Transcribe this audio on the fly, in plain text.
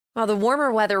Well, the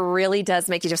warmer weather really does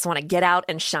make you just want to get out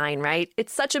and shine, right?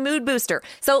 It's such a mood booster.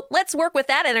 So let's work with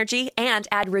that energy and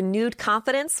add renewed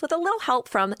confidence with a little help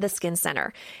from the Skin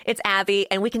Center. It's Abby,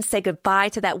 and we can say goodbye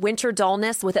to that winter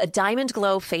dullness with a Diamond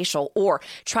Glow facial, or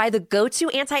try the go-to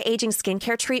anti-aging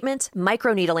skincare treatment,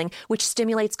 microneedling, which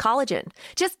stimulates collagen.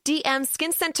 Just DM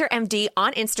Skin Center MD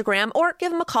on Instagram or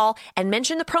give them a call and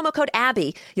mention the promo code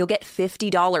Abby. You'll get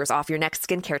 $50 off your next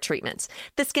skincare treatment.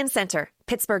 The Skin Center,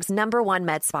 Pittsburgh's #1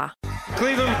 med spa.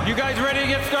 Cleveland, you guys ready to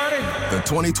get started? The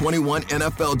 2021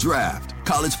 NFL Draft.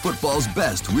 College football's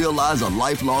best realize a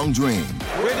lifelong dream.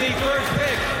 With the first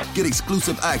pick. Get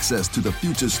exclusive access to the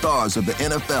future stars of the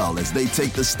NFL as they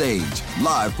take the stage,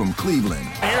 live from Cleveland.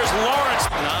 Here's Lawrence,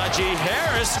 Najee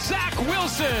Harris, Zach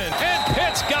Wilson, and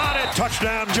Pitt's got it.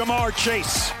 Touchdown, Jamar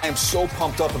Chase. I am so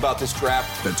pumped up about this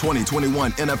draft. The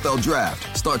 2021 NFL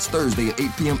Draft starts Thursday at 8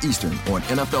 p.m. Eastern on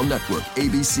NFL Network,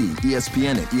 ABC,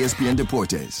 ESPN, and ESPN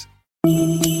Deportes.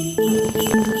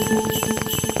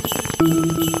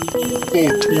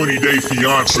 420-day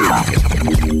fiance.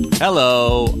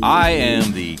 Hello, I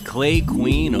am the Clay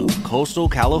Queen of Coastal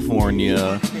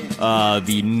California,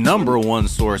 the #1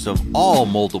 source of all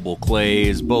multiple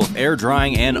clays, both air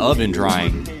drying and oven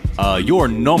drying. Your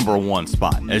 #1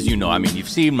 spot. As you know, I mean, you've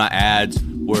seen my ads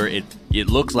where it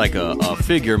looks like a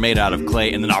figure made out of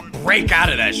clay, and then I'll break out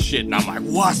of that shit, and I'm like,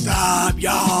 what's up,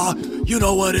 y'all? You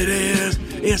know what it is.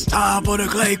 It's time for the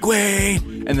Clay Queen.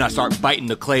 And then I start biting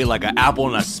the clay like an apple,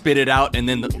 and I spit it out, and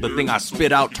then the thing I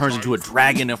spit out turns into a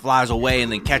dragon and flies away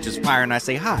and then catches fire, and I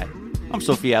say, hi, I'm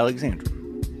Sophia Alexandra,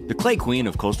 the Clay Queen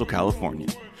of Coastal California.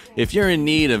 If you're in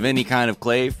need of any kind of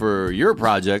clay for your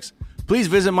projects, please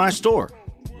visit my store.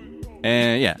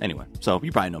 And yeah, anyway, so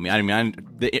you probably know me. I mean,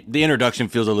 the introduction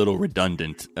feels a little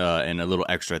redundant and a little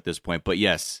extra at this point. But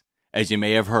yes, as you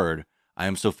may have heard, I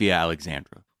am Sophia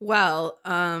Alexandra. Well,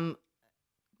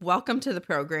 welcome to the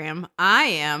program. I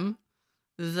am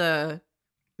the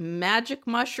magic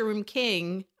mushroom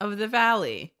king of the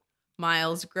valley,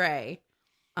 Miles Gray.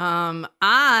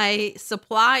 I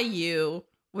supply you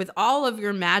with all of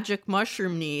your magic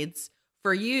mushroom needs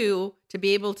for you to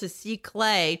be able to see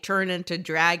clay turn into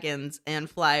dragons and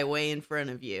fly away in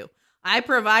front of you. I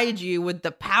provide you with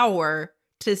the power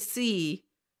to see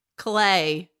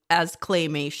clay as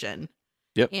claymation.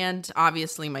 Yep. And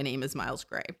obviously my name is Miles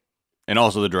Gray. And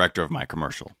also the director of my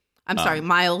commercial. I'm sorry,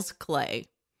 Miles Clay.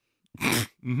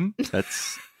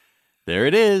 That's there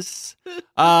it is.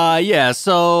 Yeah,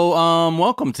 so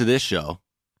welcome to this show.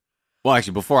 Well,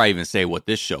 actually, before I even say what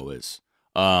this show is,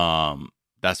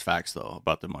 that's facts, though,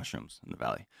 about the mushrooms in the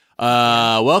valley.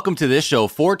 Welcome to this show,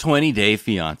 420 Day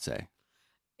Fiance.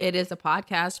 It is a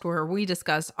podcast where we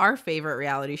discuss our favorite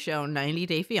reality show, 90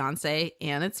 Day Fiance,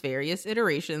 and its various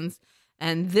iterations.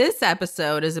 And this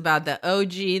episode is about the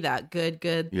OG, that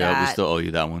good, Yeah, we still owe you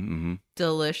that one. Mm-hmm.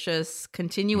 Delicious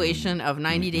continuation of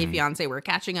 90 Day Fiance. We're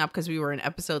catching up because we were an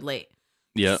episode late.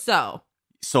 Yeah. So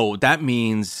that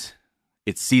means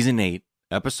it's season 8,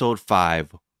 episode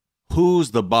 5. Who's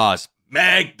the boss?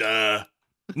 Magda,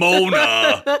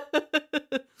 Mona.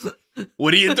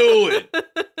 What are you doing?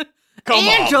 Come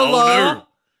Angela. on, Mona.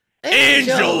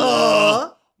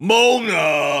 Angela.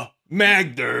 Mona.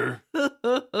 Magda.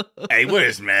 Hey,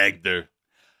 where's Magda?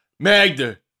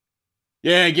 Magda.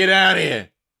 Yeah, get out of here.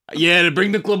 Yeah,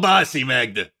 bring the klobasi,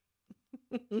 Magda.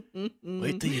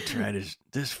 Wait till you try this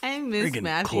I miss friggin'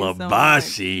 Matthew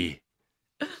klobasi.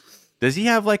 Does he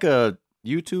have like a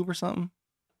YouTube or something?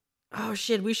 Oh,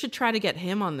 shit. We should try to get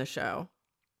him on the show.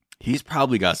 He's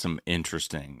probably got some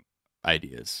interesting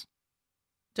ideas.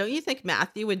 Don't you think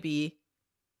Matthew would be...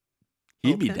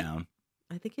 He'd be down.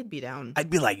 I think he'd be down. I'd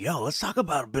be like, yo, let's talk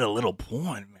about a bit of little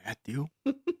porn, Matthew.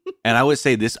 And I would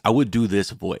say this, I would do this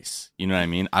voice. You know what I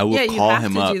mean? I would call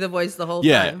him up. Yeah, you have to do the voice the whole time.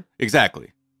 Yeah,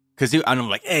 exactly. Because I'm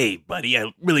like, hey, buddy,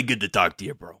 really good to talk to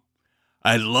you, bro.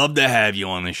 I'd love to have you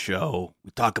on the show.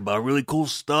 We talk about really cool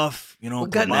stuff. You know, we're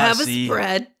going to have a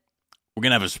spread. We're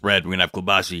going to have a spread. We're going to have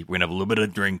klobasi. We're going to have a little bit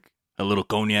of drink, a little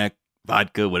cognac,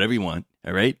 vodka, whatever you want.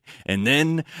 All right. And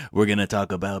then we're going to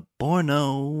talk about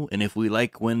porno and if we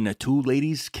like when the two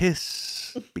ladies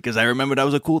kiss, because I remember that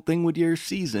was a cool thing with your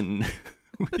season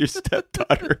with your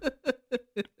stepdaughter.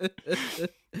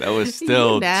 That was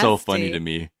still so funny to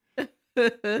me.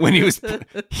 When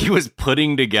he was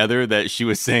putting together that she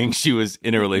was saying she was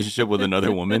in a relationship with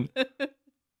another woman.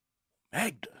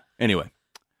 Magda. Anyway.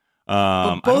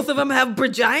 But both of them have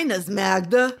vaginas,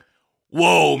 Magda.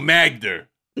 Whoa, Magda.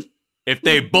 If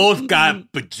they both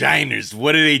got vaginas,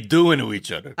 what are they doing to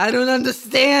each other? I don't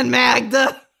understand,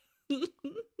 Magda.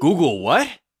 Google what?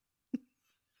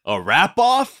 A wrap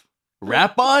off?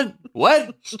 Wrap on?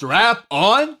 What? Strap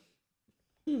on?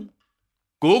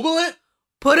 Google it?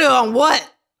 Put it on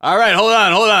what? All right, hold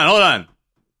on.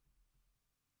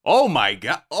 Oh my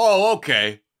God. Oh,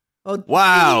 okay. Oh,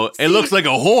 Wow, see, it looks like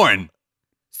a horn.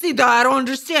 See, I don't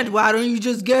understand. Why don't you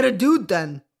just get a dude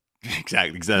then?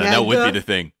 Exactly. That would be the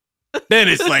thing. Then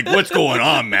it's like, what's going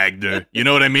on, Magda? You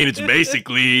know what I mean? It's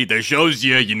basically, that shows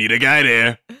you need a guy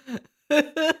there.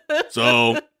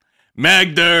 So,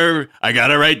 Magda, I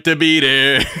got a right to be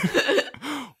there.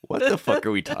 What the fuck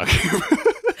are we talking about?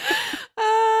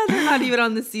 They're not even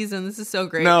on the season. This is so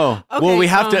great. No. Okay, well, we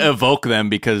have to evoke them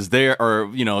because they are,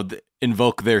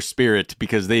 invoke their spirit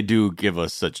because they do give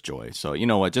us such joy. So, you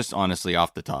know what? Just honestly,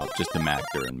 off the top, just to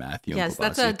Magda and Matthew. Yes,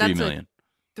 and that's $3 million.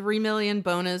 a $3 million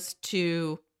bonus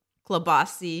to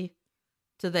Klobasi,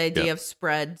 to the idea of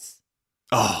spreads.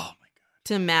 Oh, my God.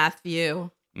 To Matthew.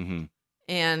 Mm-hmm.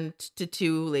 And to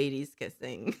two ladies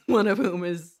kissing, one of whom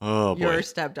is your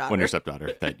stepdaughter. One your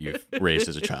stepdaughter that you've raised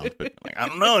as a child. But like, I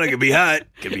don't know. It could be hot.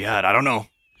 I don't know.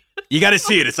 You got to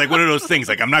see it. It's like one of those things.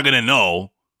 Like, I'm not going to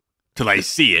know till I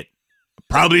see it.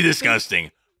 Probably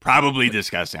disgusting.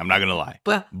 I'm not going to lie.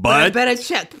 But I better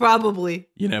check. Probably.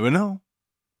 You never know.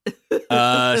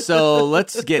 So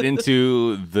let's get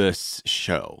into this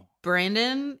show.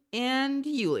 Brandon and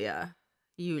Yulia.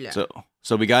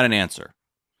 So we got an answer.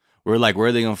 We're like, where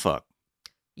are they gonna fuck?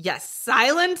 Yes,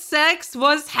 silent sex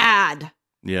was had.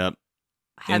 Yep.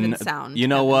 Heaven sound. You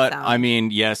know what? Sound. I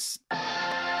mean, yes.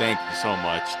 Thank you so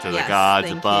much to the gods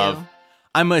above. You.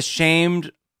 I'm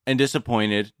ashamed and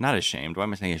disappointed. Not ashamed. Why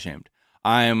am I saying ashamed?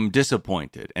 I'm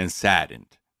disappointed and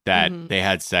saddened that they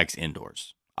had sex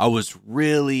indoors. I was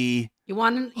really You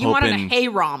wanted a hay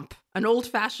romp, an old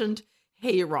fashioned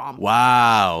hay romp.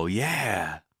 Wow.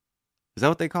 Yeah. Is that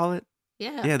what they call it?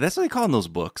 Yeah, that's what they call in those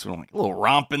books. We're like a little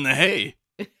romp in the hay.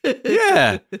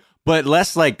 Yeah, but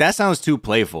less like that sounds too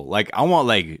playful. Like I want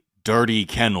like dirty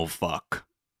kennel fuck.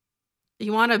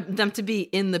 You want them to be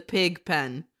in the pig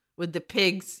pen with the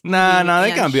pigs. Nah, they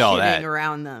can't be all that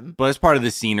around them. But it's part of the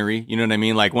scenery. You know what I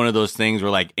mean? Like one of those things where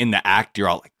like in the act you're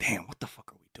all like, damn, what the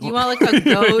fuck are we doing? You want like a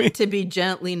goat to be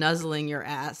gently nuzzling your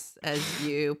ass as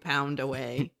you pound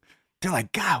away. They're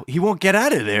like, God, he won't get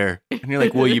out of there. And you're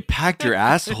like, well, you packed your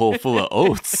asshole full of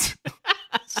oats.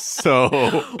 So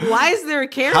why is there a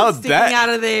carrot sticking out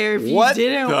of there if you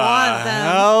didn't want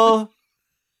them? Hell?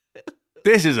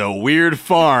 This is a weird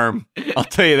farm. I'll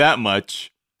tell you that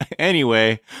much.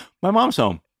 Anyway, my mom's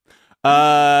home.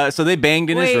 So they banged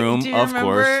in his room, of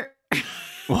course.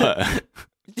 What?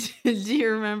 Do you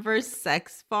remember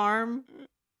Sex Farm?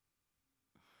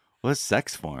 What's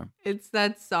Sex Farm? It's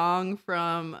that song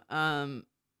from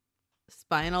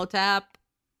Spinal Tap.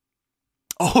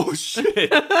 Oh,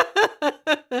 shit.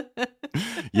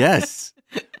 Yes.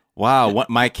 Wow.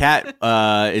 My cat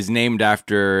is named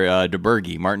after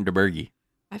Martin DeBurgi.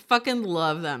 I fucking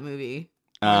love that movie.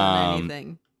 More than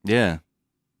anything. Yeah.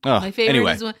 Oh, my favorite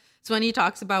anyway. is when he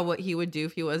talks about what he would do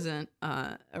if he wasn't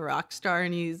a rock star,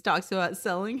 and he talks about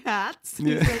selling hats.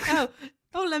 Yeah. He's like,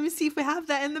 oh, let me see if we have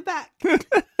that in the back.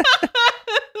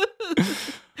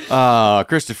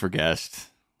 Christopher Guest.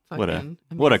 What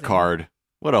a card.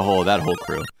 What a that whole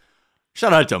crew.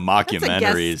 Shout out to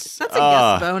mockumentaries. That's a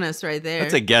guest bonus right there.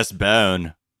 That's a guest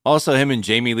bone. Also, him and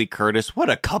Jamie Lee Curtis. What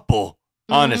a couple.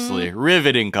 Honestly,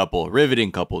 riveting couple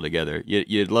together.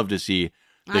 You'd love to see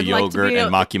the yogurt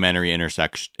and mockumentary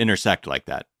intersect like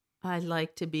that. I'd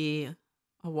like to be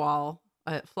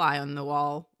a fly on the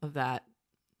wall of that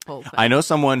whole thing. I know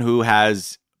someone who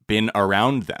has been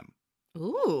around them.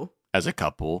 Ooh. As a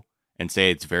couple, and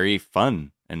say it's very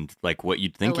fun and like what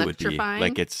you'd think it would be.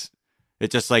 Like it's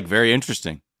just like very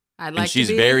interesting. And she's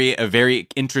a very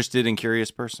interested and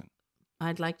curious person.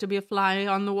 I'd like to be a fly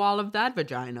on the wall of that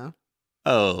vagina.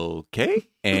 Okay,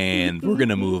 and we're going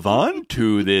to move on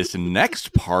to this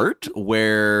next part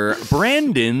where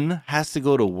Brandon has to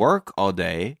go to work all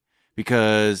day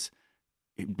because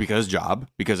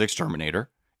exterminator,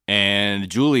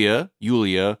 and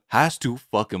Yulia has to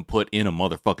fucking put in a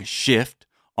motherfucking shift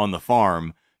on the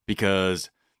farm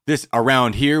because this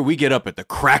around here we get up at the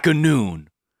crack of noon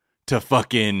to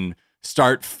fucking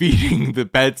start feeding the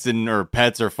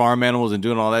pets or farm animals and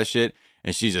doing all that shit.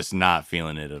 And she's just not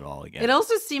feeling it at all again. It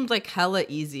also seemed like hella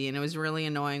easy, and it was really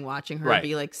annoying watching her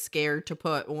be like scared to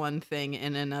put one thing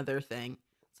in another thing.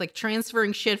 It's like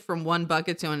transferring shit from one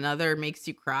bucket to another makes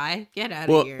you cry. Get out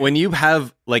of here. When you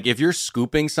have like if you're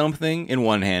scooping something in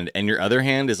one hand and your other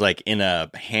hand is like in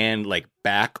a hand like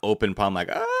back open palm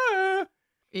like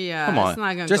yeah, come on, it's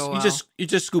not gonna go well. You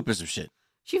just scooping some shit.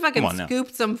 She Come fucking on now.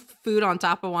 scooped some food on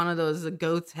top of one of those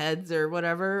goat's heads or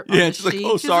whatever. on Yeah, the she's like, sheet.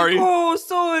 "Oh, sorry." Oh,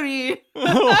 sorry.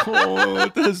 Oh,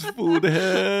 that's food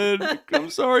head.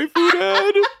 I'm sorry, food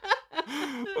head.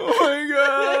 Oh my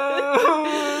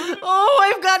god.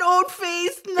 Oh, I've got oat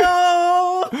face.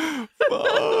 No.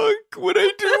 Fuck, what'd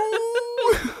I do?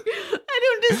 I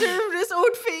don't deserve this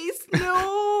oat face.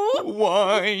 No.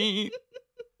 Why?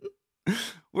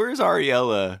 Where's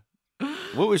Ariella?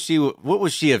 What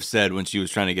would she have said when she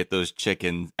was trying to get those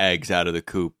chicken eggs out of the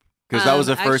coop? Because that was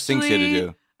the first thing she had to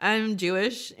do. I'm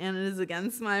Jewish, and it is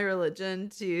against my religion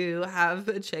to have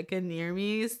a chicken near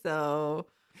me, so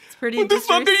it's pretty What the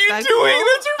fuck are you doing?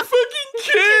 That's her fucking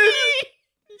kid.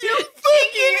 You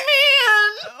fucking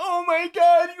man! Oh my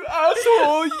god, you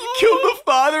asshole! You killed the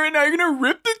father, and now you're gonna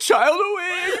rip the child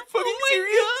away? Are you fucking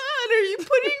serious? Oh my god, are you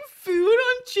putting food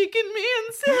on Chicken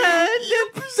Man's head?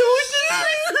 That's so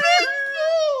disrespectful!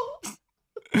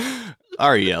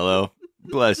 Ariello,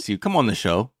 bless you. Come on the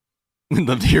show. We'd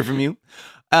love to hear from you.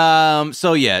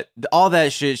 So yeah, all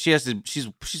that shit.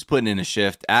 She's putting in a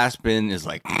shift. Aspen is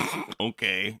like,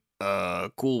 okay,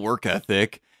 cool work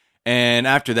ethic. And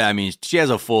after that, I mean, she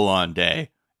has a full on day,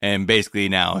 and basically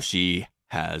now she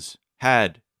has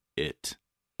had it,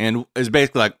 and it's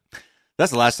basically like,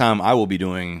 that's the last time I will be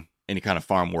doing any kind of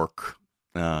farm work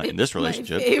in this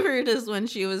relationship. My favorite is when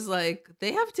she was like,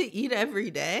 they have to eat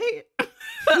every day.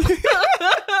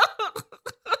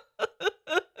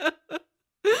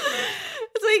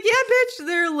 It's like, yeah, bitch,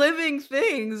 they're living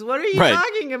things. What are you Right.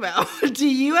 talking about? Do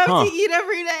you have to eat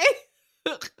every day?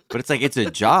 But it's like, it's a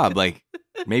job. Like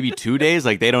maybe 2 days.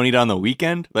 Like they don't eat on the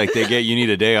weekend. Like you need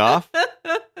a day off.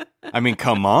 I mean,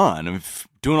 come on. I'm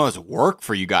doing all this work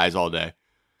for you guys all day.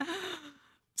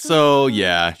 So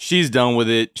yeah, she's done with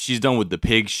it. She's done with the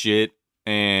pig shit,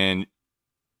 and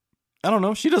I don't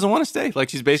know. She doesn't want to stay. Like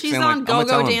she's basically She's saying, on like, I'm gonna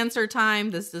go-go tell him. dancer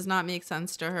time. This does not make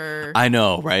sense to her. I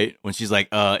know, right? When she's like,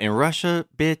 in Russia,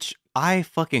 bitch, I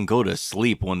fucking go to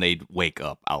sleep when they wake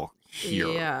up out here.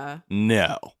 Yeah.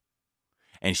 No.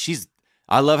 And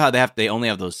I love how they only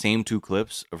have those same 2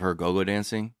 clips of her go-go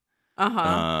dancing.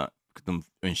 Uh-huh.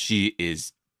 And she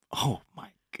is, oh my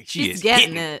God. She's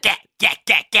getting it. Get.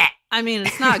 I mean,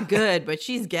 it's not good, but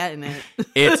she's getting it.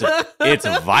 It's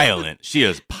violent. She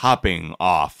is popping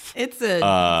off. It's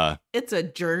a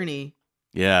journey.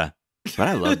 Yeah. But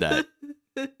I love that.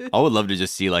 I would love to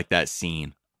just see like that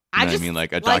scene. You know what I mean?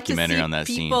 Like a documentary on that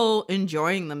scene. People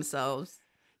enjoying themselves.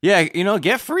 Yeah,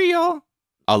 get free, y'all.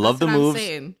 I love That's the what I'm moves.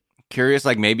 saying. Curious,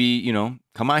 like maybe,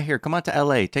 come out here. Come out to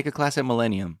LA. Take a class at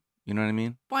Millennium. You know what I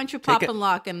mean? Why don't you pop and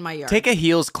lock in my yard? Take a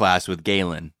heels class with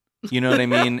Galen. You know what I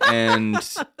mean? And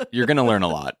you're going to learn a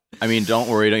lot. I mean, don't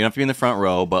worry. You don't have to be in the front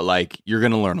row, but like you're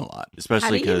going to learn a lot,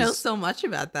 especially How do you know because. so much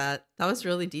about that? That was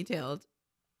really detailed.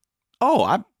 Oh,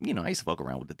 I used to fuck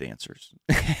around with the dancers.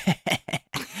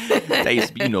 That used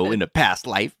to be, in the past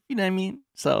life. You know what I mean?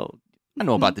 So I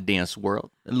know about the dance world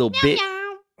a little bit.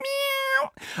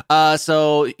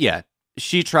 So yeah,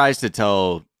 she tries to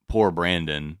tell poor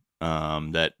Brandon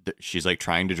that she's like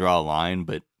trying to draw a line,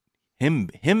 but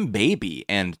him baby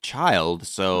and child,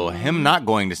 so him not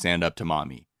going to stand up to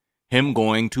mommy, him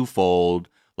going to fold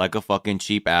like a fucking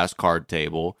cheap ass card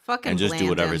table and just do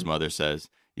whatever his mother says.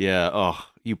 Yeah. Oh,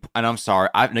 and I'm sorry.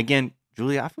 And again,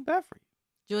 Julia, I feel bad for you.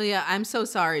 Julia, I'm so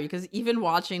sorry because even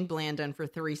watching Blandon for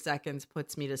 3 seconds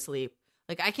puts me to sleep.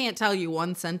 Like I can't tell you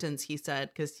one sentence he said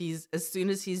because as soon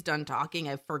as he's done talking,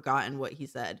 I've forgotten what he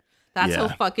said. That's how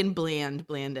fucking bland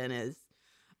Blandon is.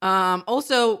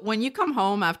 Also, when you come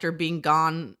home after being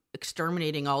gone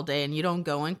exterminating all day and you don't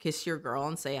go and kiss your girl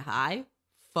and say hi,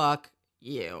 fuck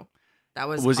you. That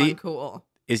was uncool.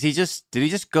 Did he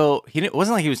just go? It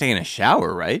wasn't like he was taking a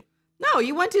shower, right? No,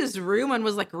 he went to his room and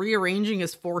was like rearranging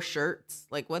his 4 shirts.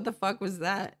 Like, what the fuck was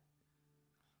that?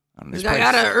 I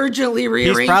gotta urgently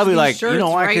rearrange He's probably these like, shirts you know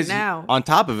why? right now. On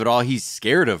top of it all, he's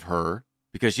scared of her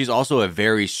because she's also a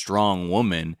very strong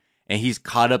woman. And he's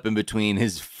caught up in between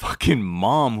his fucking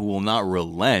mom, who will not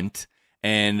relent,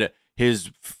 and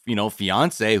his,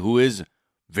 fiance, who is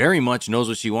very much knows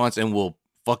what she wants and will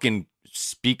fucking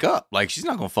speak up. Like, she's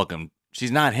not him.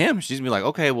 She's gonna be like,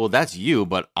 okay, well, that's you,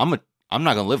 but I'm not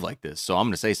gonna live like this. So I'm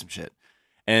gonna say some shit.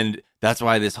 And that's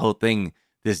why this whole thing,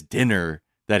 this dinner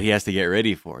that he has to get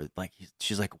ready for, like,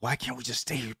 she's like, why can't we just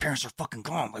stay here? Your parents are fucking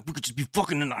gone. Like, we could just be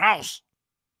fucking in the house.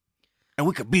 And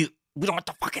we don't have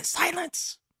to fucking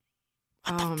silence.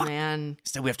 Oh man!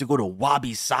 Instead, we have to go to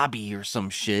Wabi Sabi or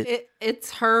some shit.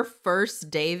 It's her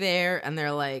first day there, and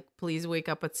they're like, "Please wake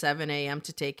up at 7 a.m.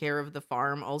 to take care of the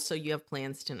farm. Also, you have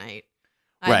plans tonight."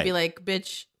 I'd be like,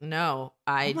 "Bitch, no!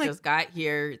 I just got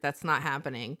here. That's not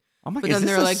happening." I'm like, But is then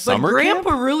this they're a like, but summer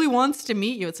Grandpa camp? really wants to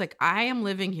meet you. It's like, I am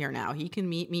living here now. He can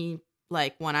meet me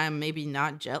like when I'm maybe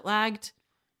not jet lagged.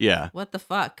 Yeah. What the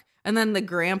fuck? And then the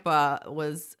grandpa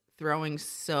was throwing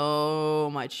so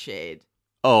much shade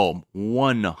Oh,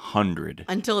 100.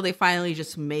 until they finally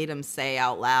just made him say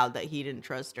out loud that he didn't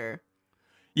trust her.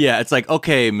 Yeah, it's like,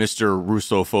 okay, Mr.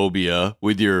 Russophobia,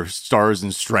 with your stars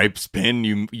and stripes pin,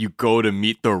 you go to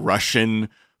meet the Russian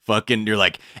fucking, you're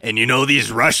like, and you know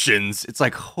these Russians. It's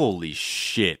like, holy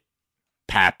shit,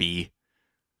 Pappy.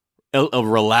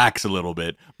 Relax a little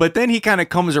bit. But then he kind of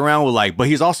comes around with like, but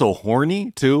he's also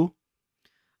horny too.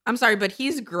 I'm sorry, but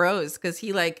he's gross because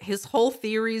he like his whole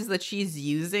theory is that she's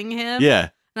using him. Yeah.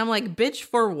 And I'm like, bitch,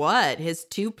 for what? His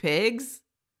 2 pigs?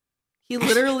 He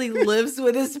literally lives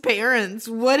with his parents.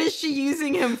 What is she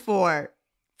using him for?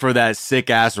 For that sick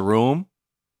ass room,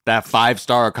 that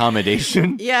 5-star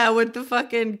accommodation. Yeah, with the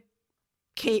fucking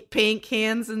paint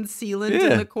cans and sealant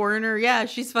in the corner. Yeah,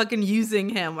 she's fucking using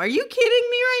him. Are you kidding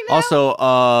me right now? Also,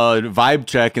 vibe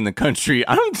check in the country.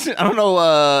 I don't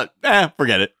know.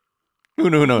 Forget it. Who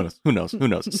knows? Who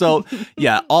knows? So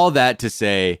yeah, all that to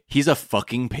say, he's a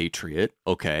fucking patriot,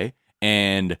 okay?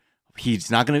 And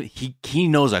he's not gonna. He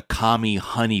knows a commie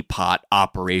honeypot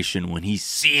operation when he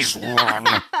sees one.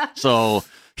 So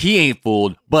he ain't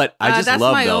fooled. But I just that's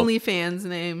love my though. OnlyFans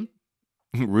name.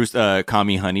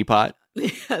 Commie honeypot.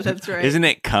 Yeah, that's right. Isn't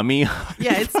it cummy?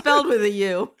 Yeah, it's spelled with a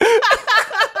U.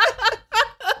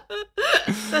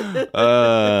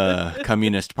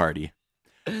 Communist Party.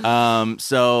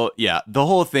 So yeah, the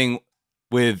whole thing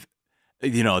with,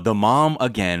 the mom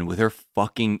again with her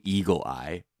fucking eagle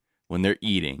eye when they're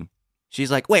eating. She's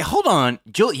like, wait, hold on,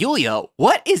 Julia,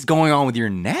 what is going on with your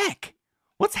neck?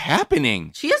 What's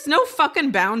happening? She has no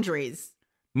fucking boundaries.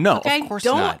 No, Okay, of course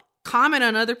don't not. comment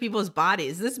on other people's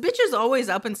bodies. This bitch is always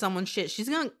up in someone's shit. She's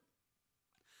gonna.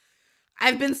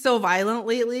 I've been so violent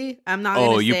lately. I'm not.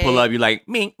 Oh, gonna you say, pull up, you're like,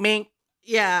 mink, mink.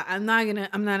 Yeah, I'm not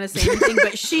gonna say anything.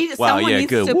 But she. Wow, someone yeah, needs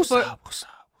good. to Woosah, put. woosah.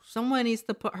 Someone needs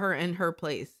to put her in her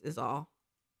place. Is all.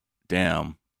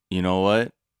 Damn. You know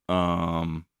what?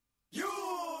 We'll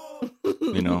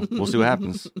see what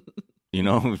happens.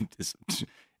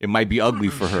 It might be ugly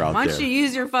for her out Why there. don't you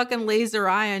use your fucking laser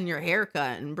eye on your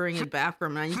haircut and bring it back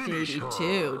from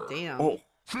 1982? Damn. Oh,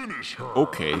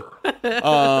 okay.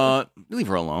 Leave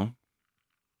her alone.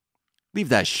 Leave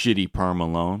that shitty perm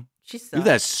alone. She sucks. Leave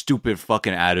that stupid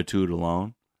fucking attitude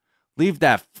alone. Leave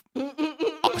that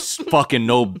fucking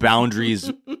no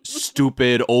boundaries,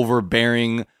 stupid,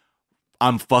 overbearing.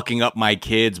 I'm fucking up my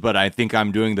kids, but I think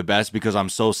I'm doing the best because I'm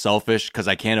so selfish because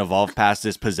I can't evolve past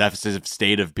this possessive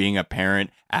state of being a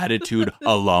parent attitude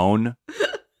alone.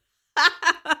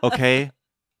 Okay?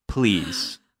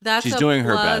 Please. That's She's a doing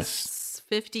her plus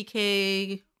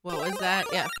 50K. What was that?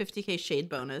 Yeah, 50K shade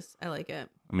bonus. I like it.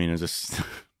 I mean, it's just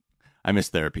I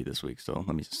missed therapy this week, so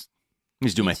let me just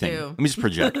do my thing. too. Let me just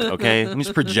project, okay? Let me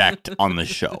just project on the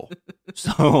show.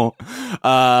 So,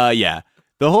 yeah.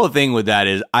 The whole thing with that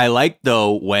is I like,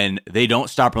 though, when they don't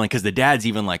stop playing, because the dad's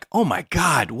even like, oh, my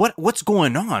God, what's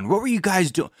going on? What were you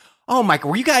guys doing? Oh, my,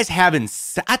 were you guys having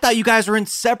I thought you guys were in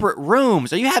separate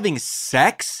rooms. Are you having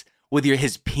sex with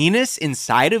his penis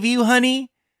inside of you, honey?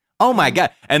 Oh, my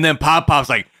God. And then Pop's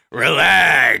like,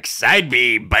 relax. I'd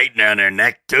be biting on her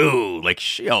neck, too. Like,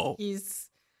 yo. He's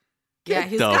Get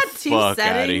he's the got 2 fuck outta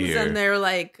settings, here. and they're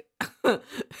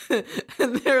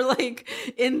like,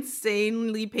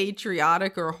 insanely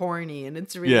patriotic or horny, and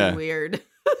it's really weird.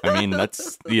 I mean,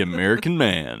 that's the American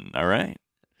man, all right?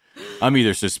 I'm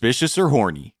either suspicious or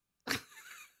horny.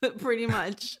 Pretty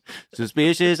much.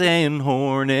 Suspicious and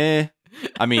horny.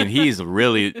 I mean, he's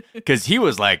really, because he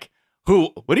was like,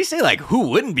 what did he say? Like, who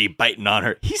wouldn't be biting on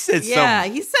her? He said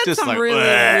He said just some like, really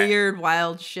 "Bleh." weird,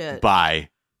 wild shit. Bye,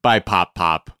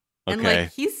 Pop. Okay. And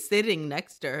like he's sitting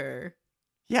next to her.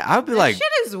 Yeah, I'd be That like, shit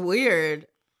is weird.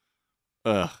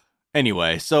 ugh.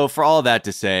 Anyway, so for all that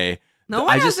to say, No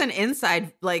one has an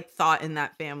inside like thought in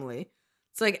that family.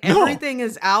 It's like everything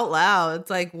is out loud.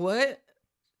 It's like what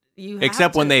you have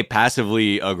except when to- they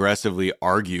passively aggressively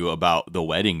argue about the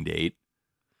wedding date.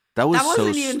 That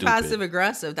wasn't even stupid. passive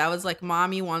aggressive. That was like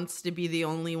mommy wants to be the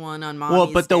only one on mommy's Well,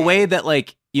 but the day. way that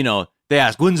they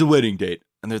ask, when's the wedding date?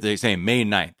 And they're saying May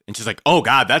 9th. And she's like, oh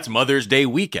God, that's Mother's Day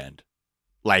weekend.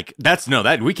 Like,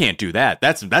 we can't do that.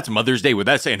 That's Mother's Day with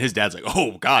that saying. His dad's like,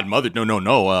 oh God,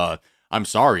 no. I'm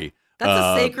sorry.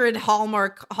 That's a sacred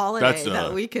Hallmark holiday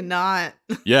that we cannot.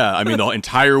 Yeah, I mean, the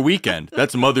entire weekend.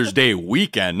 That's Mother's Day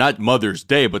weekend. Not Mother's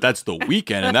Day, but that's the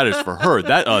weekend, and that is for her.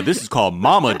 This is called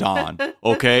Mama-don,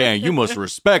 okay? And you must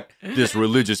respect this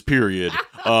religious period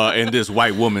in this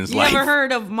white woman's life. You ever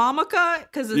heard of Mamaka?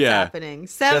 Because it's happening.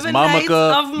 7 nights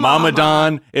of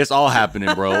Mama-don. It's all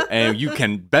happening, bro. And you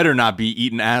can better not be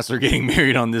eating ass or getting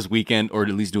married on this weekend, or at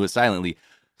least do it silently.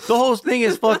 The whole thing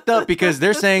is fucked up because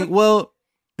they're saying, well,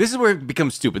 this is where it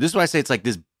becomes stupid. This is why I say it's like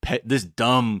this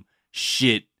dumb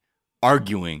shit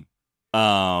arguing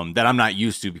that I'm not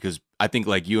used to, because I think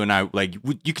like you and I, like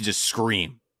you can just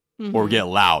scream or get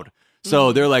loud.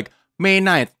 So they're like, May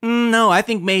 9th. No, I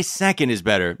think May 2nd is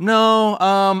better. No,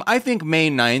 I think May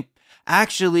 9th.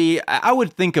 Actually, I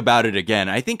would think about it again.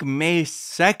 I think May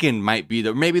 2nd might be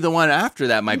maybe the one after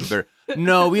that might be better.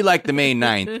 No, we like the May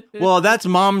 9th. Well, that's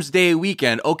Mom's Day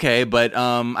weekend. Okay, but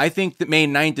I think that May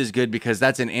 9th is good because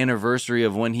that's an anniversary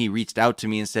of when he reached out to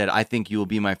me and said, I think you will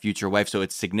be my future wife, so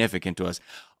it's significant to us.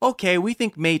 Okay, we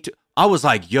think May 2. I was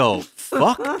like, yo,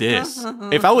 fuck this.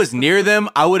 If I was near them,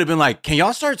 I would have been like, can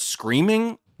y'all start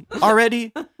screaming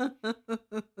already?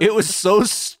 It was so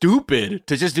stupid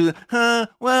to just do,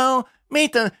 well, May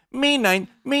 9th,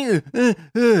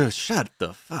 shut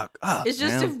the fuck up. It's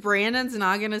just, if Brandon's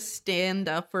not gonna stand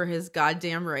up for his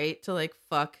goddamn right to like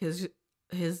fuck his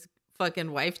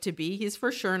fucking wife to be, he's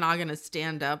for sure not gonna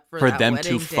stand up for that them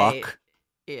wedding to date. fuck.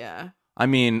 Yeah. I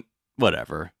mean,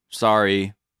 whatever.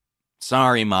 Sorry,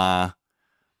 Ma.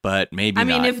 But maybe I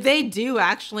mean, not. if they do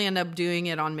actually end up doing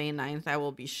it on May 9th, I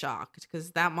will be shocked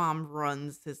because that mom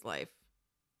runs his life.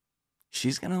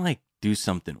 She's gonna like do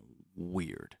something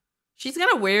weird. She's going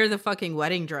to wear the fucking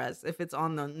wedding dress if it's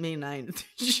on the May 9th.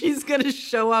 She's going to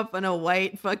show up in a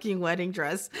white fucking wedding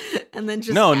dress and then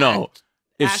just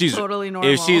If she's totally normal.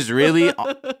 If she's really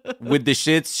with the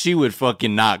shits, she would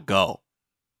fucking not go.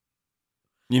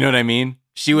 You know what I mean?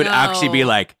 She would actually be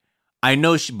like, I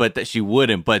know but that she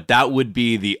wouldn't, but that would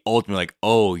be the ultimate, like,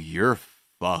 oh, you're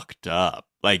fucked up.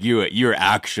 Like, you're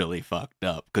actually fucked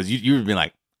up. Because you would be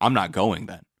like, I'm not going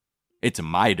then. It's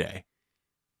my day.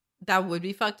 That would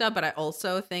be fucked up, but I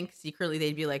also think secretly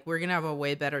they'd be like, we're going to have a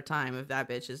way better time if that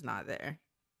bitch is not there.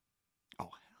 Oh,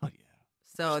 hell yeah.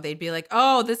 So they'd be like,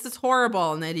 oh, this is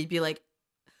horrible. And then he'd be like,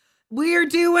 we're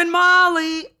doing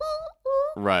Molly.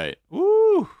 Right.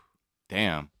 Ooh.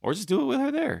 Damn. Or just do it with her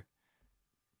there.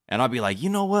 And I'll be like, you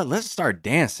know what? Let's start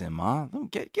dancing, Ma.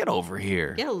 Get over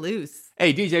here. Get loose.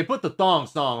 Hey, DJ, put the thong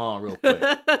song on real quick.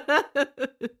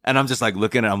 And I'm just like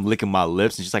I'm licking my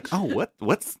lips. And she's like, oh,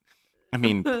 what's... I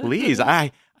mean, please,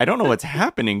 I don't know what's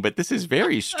happening, but this is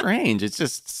very strange. It's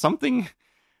just something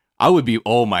I would be,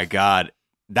 oh my God,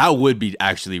 that would be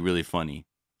actually really funny.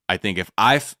 I think if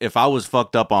I was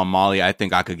fucked up on Molly, I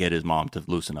think I could get his mom to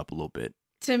loosen up a little bit.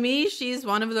 To me, she's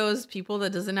one of those people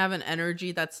that doesn't have an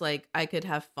energy that's like, I could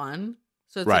have fun.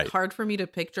 So it's like hard for me to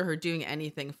picture her doing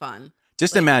anything fun.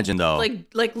 Just imagine though.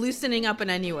 Like loosening up in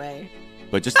any way.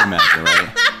 But just imagine,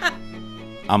 right?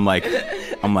 I'm like,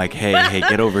 hey,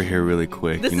 get over here really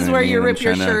quick. This is where you rip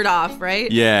your shirt off,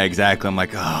 right? Yeah, exactly. I'm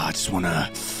like, I just want to,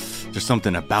 there's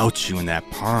something about you in that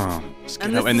palm.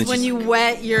 And this is when you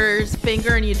wet your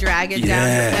finger and you drag it down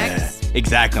your pecs.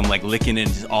 Exactly. I'm like licking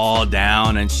it all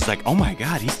down. And she's like, oh my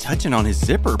God, he's touching on his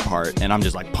zipper part. And I'm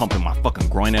just like pumping my fucking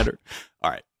groin at her.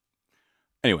 All right.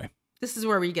 Anyway. This is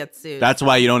where we get sued. That's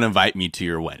why you don't invite me to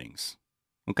your weddings.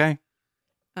 Okay?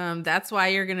 That's why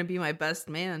you're going to be my best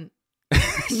man.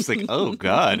 She's like, oh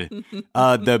God.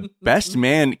 The best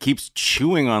man keeps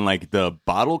chewing on like the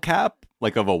bottle cap,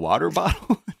 like of a water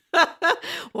bottle.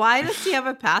 Why does he have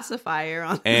a pacifier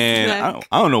on his neck?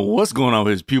 I don't know what's going on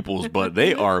with his pupils, but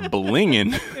they are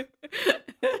blinging.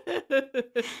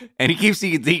 And he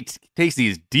takes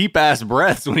these deep ass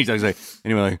breaths when he talks, like,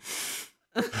 anyway,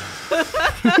 like,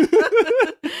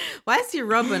 why is he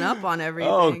rubbing up on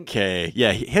everything? Okay.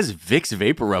 Yeah, he has Vicks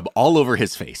Vapor Rub all over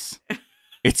his face.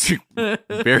 It's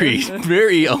very,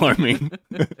 very alarming.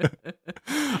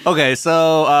 Okay,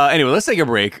 so anyway, let's take a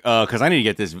break because I need to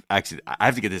get this. Actually, I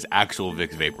have to get this actual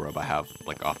Vicks Vapor Rub I have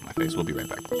like off my face. We'll be right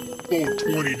back. Full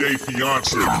 20-day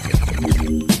fiance.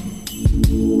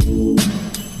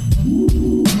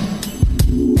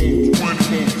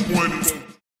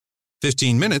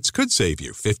 15 minutes could save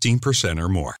you 15% or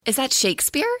more. Is that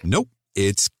Shakespeare? Nope,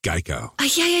 it's Geico.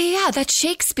 Yeah, that's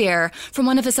Shakespeare from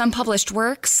one of his unpublished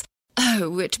works.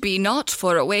 Oh, it be not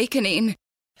for awakening.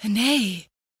 Nay,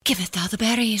 giveth thou the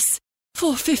berries.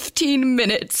 For 15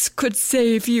 minutes could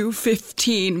save you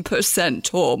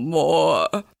 15% or more.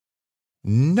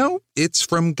 No, it's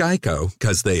from Geico,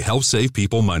 because they help save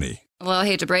people money. Well, I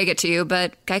hate to break it to you,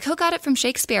 but Geico got it from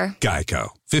Shakespeare. Geico.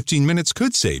 15 minutes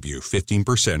could save you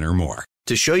 15% or more.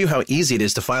 To show you how easy it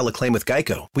is to file a claim with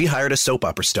Geico, we hired a soap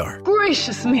opera star.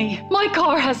 Gracious me, my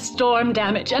car has storm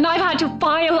damage and I've had to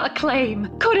file a claim.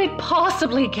 Could it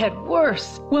possibly get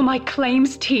worse? Will my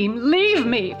claims team leave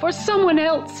me for someone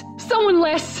else? Someone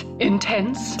less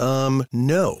intense?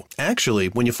 No. Actually,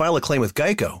 when you file a claim with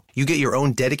Geico, you get your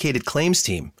own dedicated claims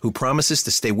team who promises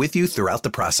to stay with you throughout the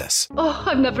process. Oh,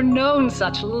 I've never known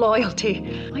such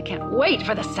loyalty. I can't wait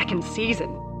for the second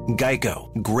season.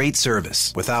 Geico. Great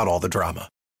service without all the drama.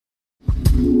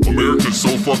 America's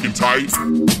so fucking tight.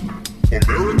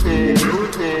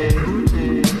 America.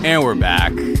 And we're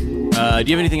back. Do you have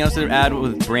anything else to add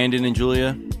with Brandon and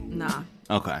Julia? Nah.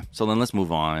 Okay, so then let's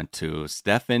move on to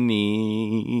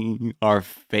Stephanie, our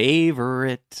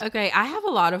favorite. Okay, I have a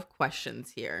lot of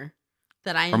questions here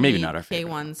that I maybe need not our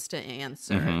favorite. K1s to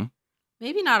answer. Mm-hmm.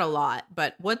 Maybe not a lot,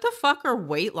 but what the fuck are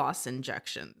weight loss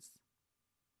injections?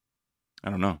 I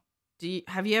don't know.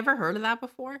 Have you ever heard of that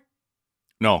before?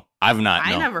 No, I've not.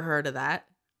 I no. never heard of that.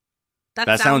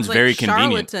 That sounds like very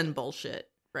convenient. Charlatan bullshit,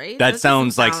 right? That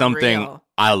sounds like something real.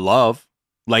 I love.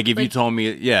 Like if you told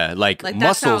me, like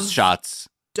muscle shots.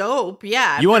 Dope,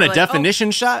 yeah. You want a definition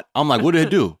shot? I'm like, what did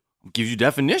it do? Gives you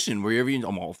definition wherever you.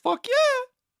 I'm all, fuck yeah.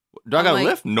 Do I got to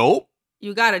lift? Nope.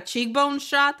 You got a cheekbone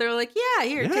shot? They're like, yeah,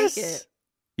 here, take it.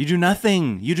 You do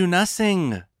nothing. You do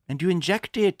nothing. And you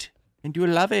inject it. And you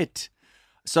love it.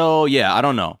 So, yeah, I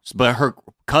don't know. But her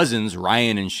cousins,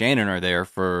 Ryan and Shannon, are there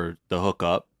for the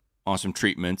hookup on some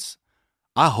treatments.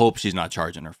 I hope she's not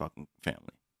charging her fucking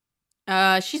family.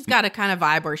 She's got a kind of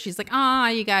vibe where she's like,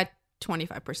 you got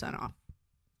 25% off.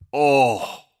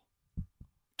 Oh,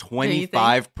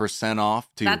 25% off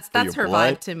to that's your her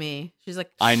blood? vibe to me. She's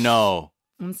like, I know.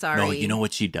 I'm sorry. No, you know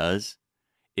what she does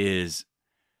is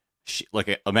she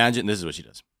imagine this is what she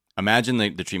does. Imagine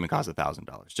the treatment costs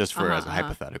 $1,000 just for as a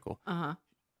hypothetical.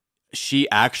 She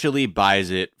actually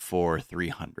buys it for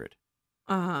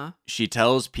 $300. She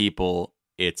tells people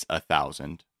it's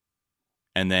 $1,000,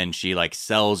 and then she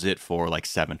sells it for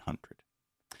 $700.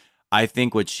 I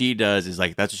think what she does is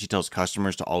that's what she tells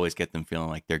customers to always get them feeling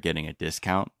like they're getting a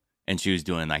discount. And she was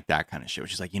doing that kind of shit.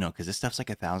 She's like, because this stuff's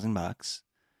 $1,000.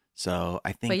 So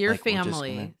I think. But your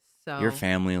family, your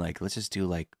family, let's just do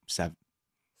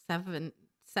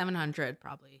 $700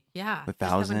 probably. Yeah,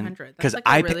 $1,000. That's a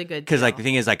really good deal. Because the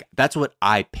thing is that's what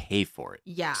I pay for it.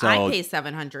 Yeah, so, I pay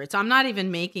 $700, so I'm not even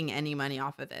making any money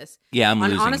off of this. Yeah, I'm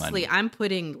losing honestly, money. I'm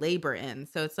putting labor in,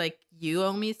 so it's you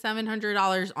owe me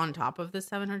 $700 on top of the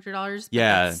 $700.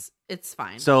 Yeah, it's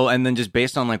fine. So and then just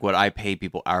based on what I pay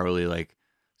people hourly,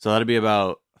 so that'll be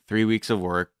about 3 weeks of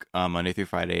work, Monday through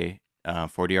Friday,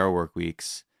 40-hour work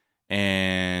weeks,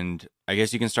 and I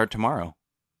guess you can start tomorrow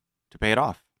to pay it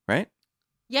off, right?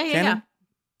 Yeah.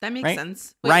 That makes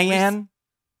sense. Wait, Ryan,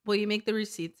 will you make the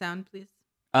receipt sound, please?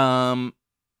 And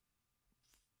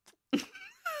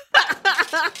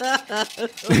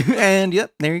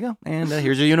yep, there you go. And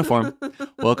here's your uniform.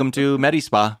 Welcome to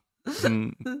MediSpa.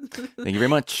 Thank you very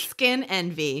much. Skin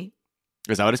Envy.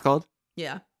 Is that what it's called?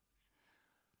 Yeah.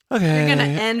 Okay. You're gonna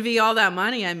envy all that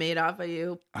money I made off of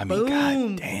you. I mean, Boom.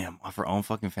 God damn, off her own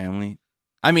fucking family.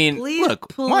 I mean, Please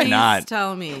why not?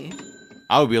 Tell me.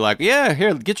 I would be like, yeah,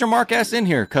 here, get your mark ass in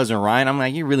here, cousin Ryan. I'm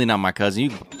like, you're really not my cousin. You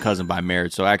cousin by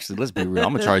marriage. So actually, let's be real.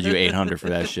 I'm gonna charge you $800 for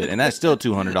that shit, and that's still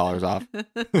 $200 off.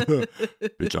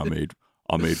 Bitch, I made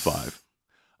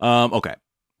 $5. Okay.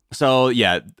 So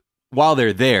yeah, while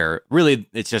they're there, really,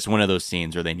 it's just one of those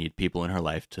scenes where they need people in her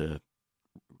life to,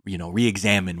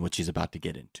 re-examine what she's about to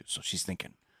get into. So she's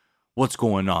thinking, what's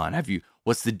going on?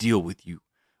 What's the deal with you?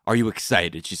 Are you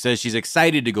excited? She says she's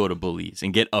excited to go to Belize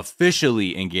and get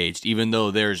officially engaged, even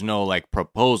though there's no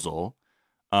proposal.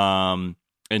 And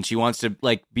she wants to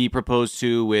be proposed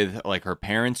to with her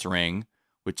parents' ring,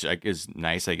 which is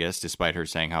nice, I guess, despite her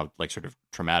saying how sort of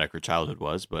traumatic her childhood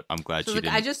was. But I'm glad she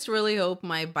didn't. I just really hope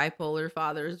my bipolar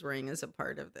father's ring is a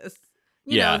part of this.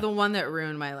 You know, the one that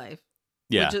ruined my life.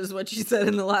 Yeah. Which is what she said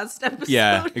in the last episode.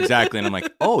 Yeah, exactly. And I'm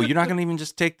like, oh, you're not going to even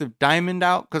just take the diamond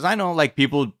out? Because I know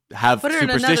people have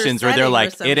superstitions where they're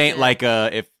like, it ain't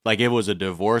if it was a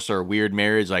divorce or a weird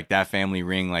marriage, that family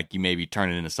ring, you maybe turn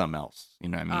it into something else. You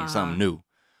know what I mean? Something new.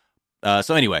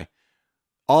 So anyway,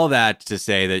 all that to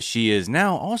say that she is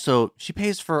now also, she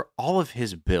pays for all of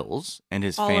his bills and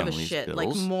his family's all of his shit,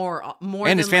 bills. More and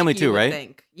than his family too, right?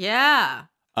 Think. Yeah.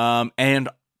 And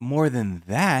more than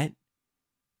that,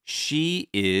 she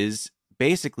is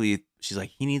basically, she's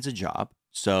like, he needs a job.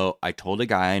 So I told a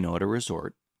guy I know at a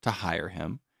resort to hire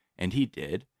him, and he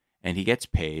did. And he gets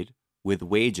paid with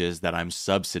wages that I'm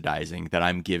subsidizing, that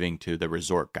I'm giving to the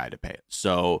resort guy to pay it.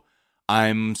 So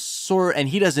and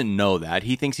he doesn't know that.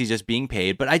 He thinks he's just being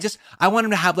paid, but I want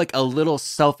him to have like a little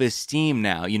self-esteem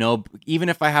now, you know, even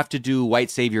if I have to do white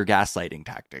savior gaslighting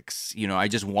tactics, you know, I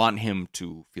just want him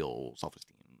to feel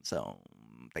self-esteem. So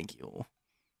thank you.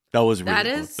 That was really That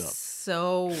is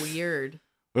so weird.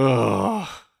 Ugh.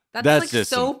 That's like just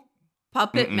so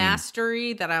puppet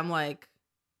mastery that I'm like,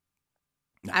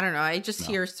 I don't know. I just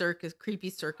hear creepy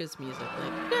circus music.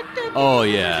 Like, oh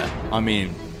yeah. I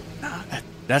mean,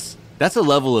 that's a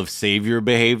level of savior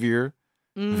behavior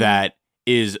that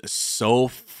is so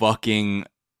fucking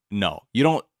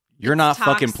you're not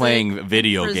fucking playing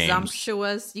video games.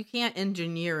 Presumptuous. You can't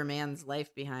engineer a man's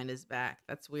life behind his back.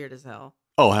 That's weird as hell.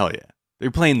 Oh hell yeah. They're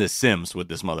playing The Sims with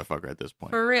this motherfucker at this point.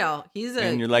 For real.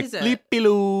 And you're like,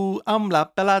 Lipiloo,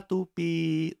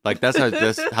 tupi. Like that's how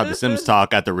the Sims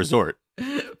talk at the resort.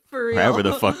 For real. However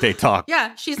the fuck they talk.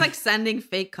 Yeah, she's like sending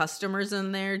fake customers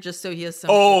in there just so he has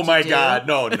something Oh my god,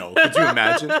 no. Could you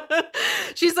imagine?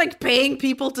 She's like paying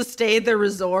people to stay at the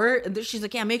resort. And she's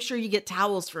like, yeah, make sure you get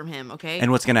towels from him, okay?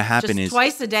 And what's going to happen is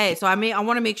twice a day. So I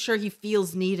want to make sure he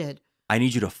feels needed. I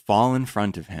need you to fall in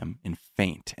front of him and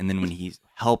faint. And then when he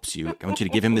helps you, I want you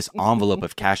to give him this envelope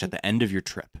of cash at the end of your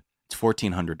trip. It's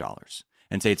 $1,400.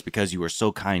 And say it's because you were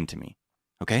so kind to me.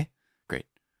 Okay? Great.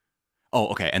 Oh,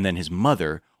 okay. And then his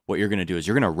mother, what you're going to do is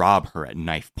you're going to rob her at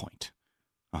knife point.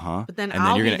 Uh-huh. But then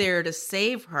I'll be there to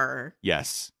save her.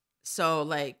 Yes. So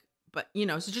like, but you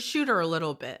know, so just shoot her a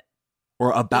little bit.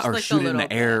 Or shoot it in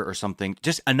the air or something.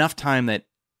 Just enough time that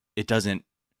it doesn't.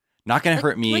 Not going to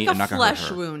hurt me. Like a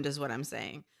flesh wound is what I'm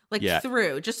saying. Like just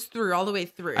through, all the way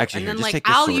through. Actually, and then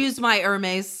I'll use my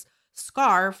Hermes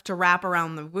scarf to wrap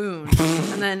around the wound.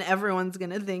 And then everyone's going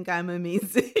to think I'm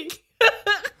amazing.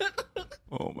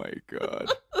 Oh my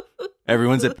God.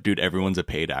 Everyone's a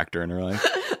paid actor in her life.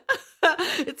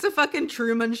 It's a fucking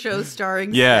Truman Show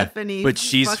starring Stephanie. But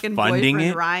she's fucking funding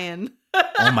boyfriend, it. Ryan.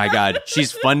 Oh my God.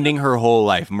 She's funding her whole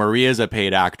life. Maria's a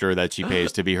paid actor that she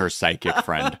pays to be her psychic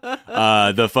friend.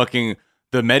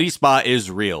 The Medi Spa is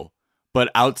real. But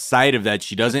outside of that,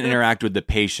 she doesn't interact with the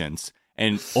patients.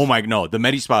 And the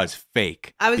Medi Spa is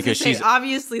fake. I was going to say,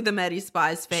 obviously the Medi Spa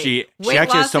is fake. She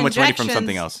actually has so much money from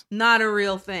something else. Not a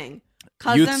real thing.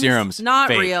 Cousins, Youth serums, not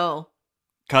fake. real.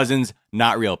 Cousins,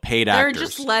 not real. Paid actors. They're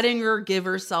just letting her give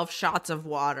herself shots of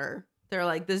water. They're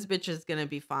like, this bitch is going to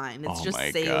be fine. It's just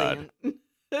saline.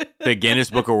 The Guinness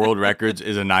Book of World Records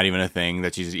is not even a thing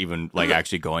that she's even like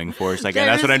actually going for. She's like, and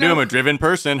that's what I do. I'm a driven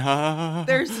person.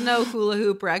 There's no hula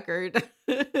hoop record.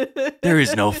 There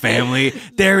is no family.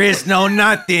 There is no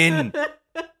nothing.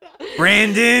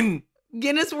 Brandon.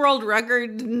 Guinness World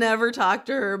Record never talked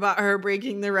to her about her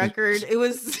breaking the record. It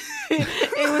was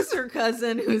her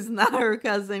cousin who's not her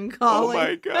cousin calling. Oh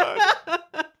my God.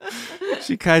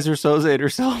 She Kaiser Soze'd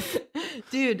herself.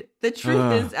 Dude, the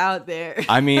truth is out there.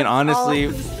 I mean,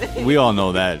 honestly, we all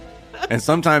know that. And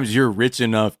sometimes you're rich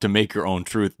enough to make your own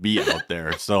truth be out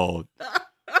there. So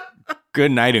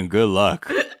good night and good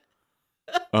luck.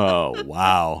 Oh,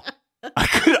 wow. I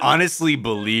could honestly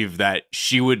believe that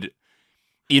she would,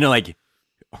 like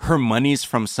her money's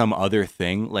from some other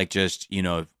thing, like just,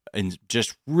 and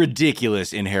just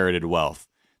ridiculous inherited wealth.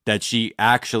 That she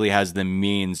actually has the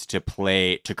means to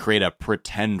create a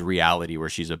pretend reality where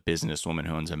she's a businesswoman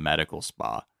who owns a medical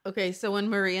spa. Okay, so when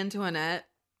Marie Antoinette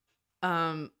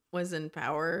was in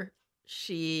power,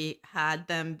 she had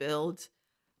them build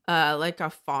like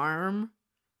a farm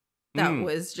that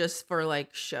was just for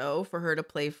like show for her to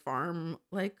play farm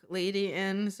like lady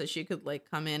in, so she could like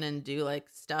come in and do like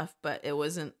stuff, but it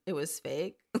was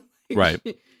fake. Right.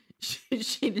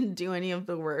 She didn't do any of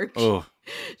the work. Oh.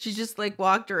 She just like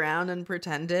walked around and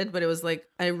pretended, but it was like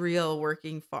a real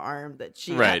working farm that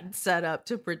she had set up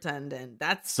to pretend in.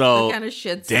 That's the kind of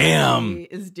shit Stephanie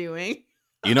is doing.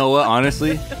 You know what?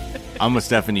 Honestly, I'm a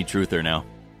Stephanie truther now.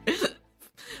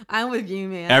 I'm with you,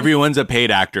 man. Everyone's a paid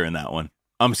actor in that one.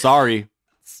 I'm sorry.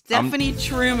 Stephanie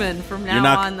Truman from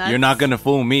now on. You're not going to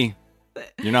fool me.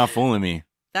 You're not fooling me.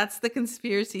 That's the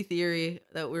conspiracy theory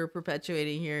that we're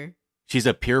perpetuating here. She's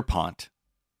a Pierpont.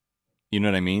 You know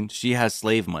what I mean? She has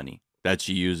slave money that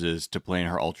she uses to play in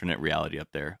her alternate reality up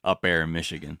there in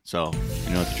Michigan. So,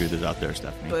 you know what the truth is out there,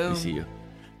 Stephanie. Boom. We see you.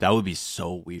 That would be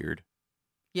so weird.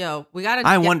 Yo, we got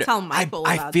to tell Michael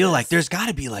about I feel this. like there's got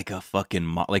to be like a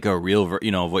fucking, like a real,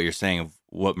 of what you're saying of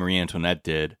what Marie Antoinette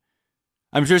did.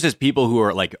 I'm sure there's people who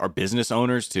are business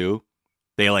owners too.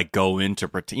 They like go into,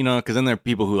 because then there are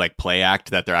people who like play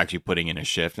act that they're actually putting in a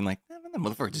shift and like, that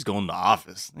motherfucker just going to the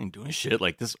office. They ain't doing shit.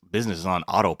 Like this business is on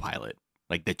autopilot.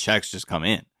 Like the checks just come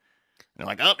in. And they're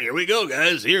like, oh, here we go,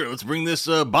 guys. Here, let's bring this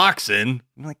box in.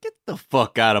 I'm like, get the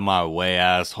fuck out of my way,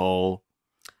 asshole.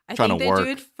 I trying think to they work. do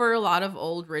it for a lot of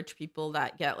old rich people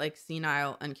that get like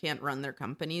senile and can't run their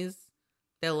companies.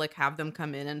 They'll like have them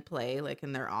come in and play like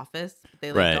in their office.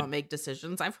 They like don't make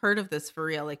decisions. I've heard of this for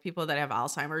real. Like people that have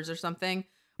Alzheimer's or something,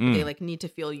 they like need to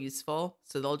feel useful.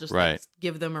 So they'll just like,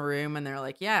 give them a room and they're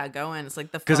like, yeah, go in. It's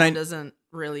like the phone doesn't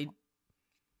really.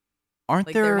 Aren't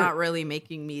like there? They're not really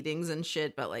making meetings and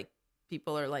shit, but like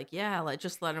people are like, yeah, like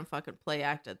just let them fucking play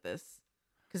act at this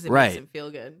because it makes them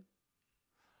feel good.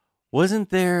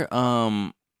 Wasn't there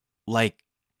like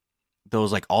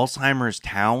those like Alzheimer's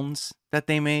towns that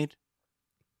they made?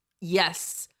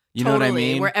 Yes. You know what I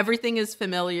mean? Where everything is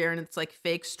familiar and it's like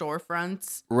fake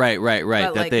storefronts. Right.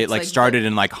 But, That they like started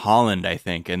in like Holland, I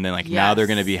think. And then like now they're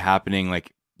going to be happening,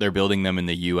 like they're building them in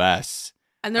the US.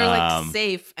 And they're like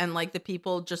safe and like the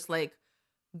people just like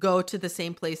go to the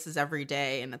same places every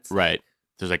day. And it's right.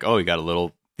 There's like, oh, you got a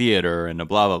little theater and a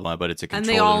blah, blah, blah, but it's a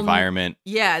controlled environment.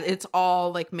 Yeah. It's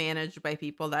all like managed by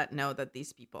people that know that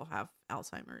these people have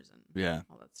Alzheimer's and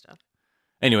all that stuff.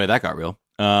 Anyway, that got real.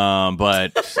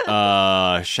 But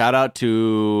shout out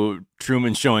to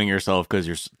Truman showing yourself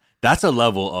because that's a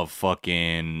level of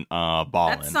fucking balling.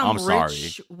 That's some I'm sorry.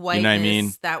 rich whiteness you know what I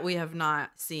mean? That we have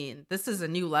not seen. This is a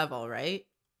new level, right?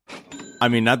 I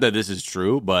mean, not that this is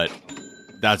true, but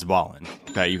that's balling.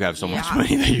 That you have so much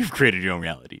money that you've created your own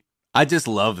reality. I just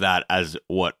love that as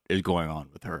what is going on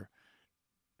with her.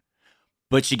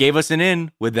 But she gave us an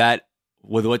in with that,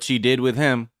 with what she did with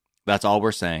him. That's all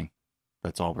we're saying.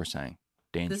 That's all we're saying.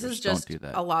 Dangerous. This is just Don't do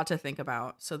that. a lot to think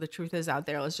about. So the truth is out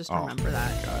there. Let's just remember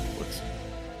that. God,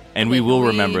 and we will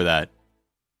remember that.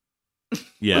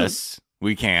 Yes,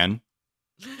 we can.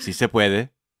 Si se puede.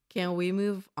 Can we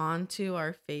move on to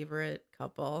our favorite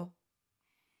couple?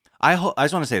 I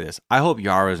just want to say this. I hope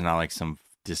Yara is not like some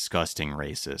disgusting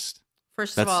racist.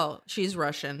 First of all, she's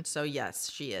Russian, so yes,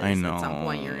 she is. I know. At some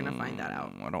point, you're gonna find that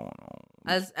out. I don't know.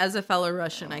 As a fellow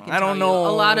Russian, I can tell you,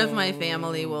 a lot of my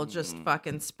family will just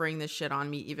fucking spring this shit on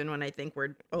me, even when I think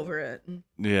we're over it.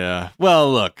 Yeah.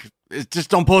 Well, look, just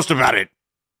don't post about it.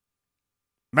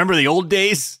 Remember the old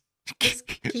days? Just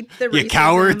keep the you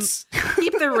cowards.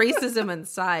 Keep the racism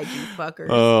inside, you fuckers.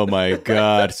 Oh my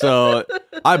god. So,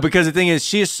 because the thing is,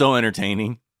 she is so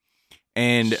entertaining.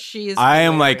 And I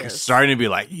am like starting to be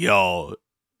like, yo,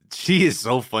 she is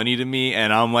so funny to me.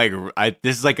 And I'm like,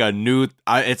 this is like a new,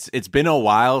 it's been a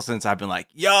while since I've been like,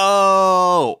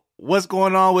 yo, what's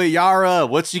going on with Yara?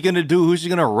 What's she going to do? Who's she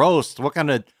going to roast? What kind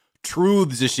of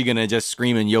truths is she going to just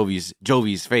scream in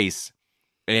Jovi's face?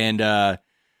 And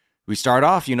we start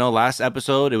off, last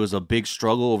episode, it was a big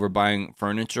struggle over buying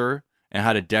furniture and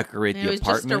how to decorate the apartment.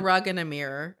 It was just a rug and a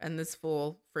mirror. And this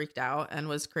fool freaked out and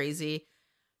was crazy.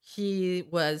 He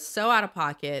was so out of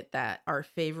pocket that our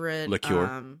favorite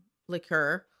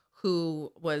liqueur,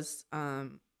 who was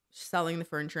selling the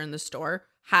furniture in the store,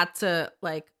 had to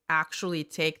like actually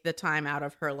take the time out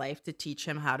of her life to teach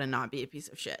him how to not be a piece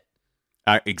of shit.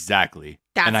 Exactly.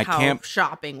 That's how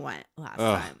shopping went last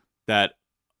time. That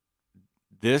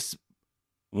this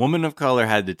woman of color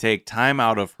had to take time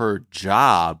out of her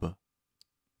job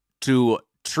to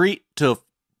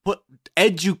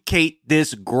educate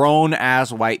this grown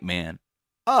ass white man.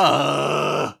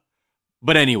 But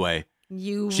anyway,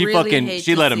 she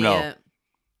let him know.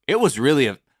 It was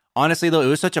really honestly though, it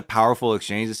was such a powerful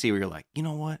exchange to see where you're like, you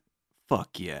know what?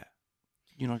 Fuck yeah.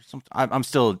 I'm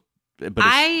still, but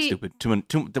it's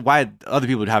stupid. Why other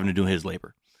people having to do his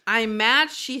labor? I'm mad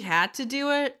she had to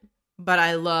do it, but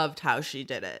I loved how she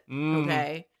did it.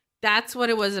 Okay, that's what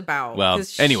it was about. Well,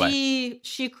 anyway,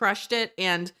 she crushed it,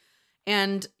 and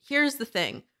here's the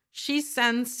thing: she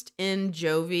sensed in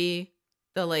Jovi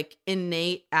the like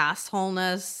innate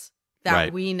assholeness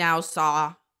that we now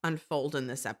saw unfold in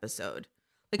this episode.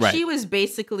 Like she was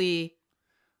basically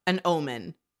an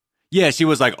omen. Yeah, she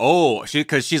was like,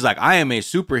 because she's like, I am a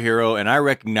superhero and I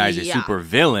recognize a super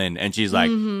villain, and she's like,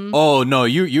 oh no,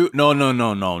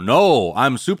 no,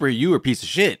 I'm super. You a piece of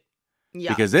shit. Yeah,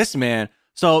 because this man.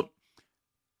 So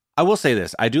I will say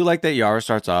this: I do like that Yara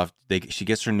starts off. She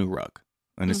gets her new rug,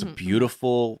 and it's a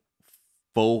beautiful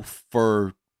faux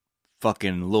fur,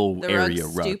 fucking little area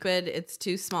rug. Stupid. It's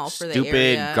too small for the area.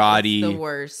 Stupid, gaudy, it's the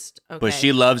worst. Okay. But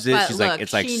she loves it. She's look, like,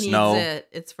 it's like she snow. Needs it.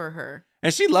 It's for her.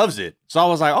 And she loves it. So I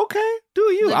was like, okay, do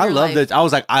you? I love that. I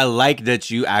was like, I like that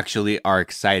you actually are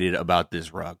excited about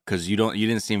this rug, because you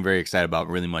didn't seem very excited about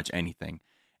really much anything.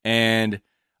 And,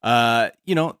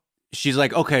 she's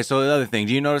like, okay, so the other thing,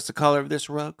 do you notice the color of this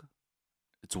rug?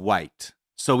 It's white.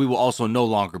 So we will also no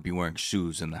longer be wearing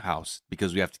shoes in the house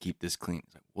because we have to keep this clean.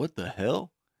 It's like, what the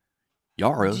hell?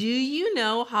 Yara. Do you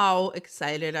know how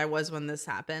excited I was when this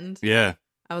happened? Yeah.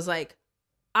 I was like,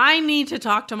 I need to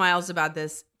talk to Miles about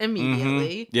this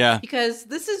immediately. Yeah. Because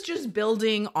this is just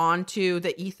building onto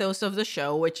the ethos of the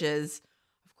show, which is,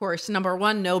 of course, number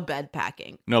 1, no bed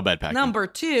packing. No bed packing. Number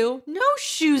 2, no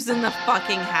shoes in the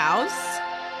fucking house.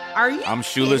 Are you I'm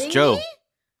Shoeless kidding Joe. me?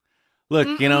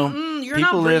 Look, you know, You're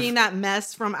people not bringing live. that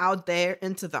mess from out there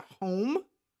into the home.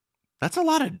 That's a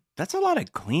lot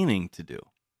of cleaning to do.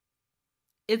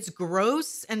 It's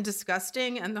gross and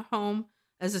disgusting, and the home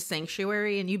as a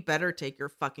sanctuary, and you better take your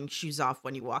fucking shoes off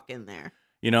when you walk in there.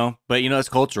 You know, but it's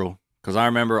cultural. Because I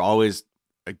remember always,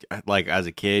 like as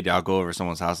a kid, I'll go over to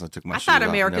someone's house and I took my shoes off. I thought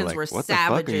Americans like, were what the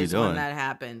fuck are you savages doing? when that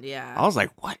happened. Yeah. I was like,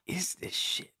 what is this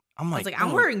shit? I was like, no.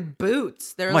 I'm wearing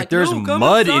boots. They're I'm like, there's no, come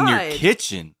mud in your inside.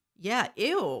 kitchen. Yeah,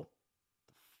 ew.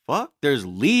 Fuck, there's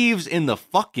leaves in the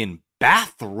fucking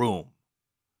bathroom.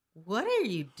 What are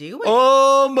you doing?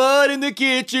 Oh, mud in the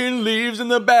kitchen, leaves in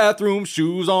the bathroom,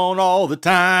 shoes on all the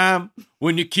time.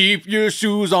 When you keep your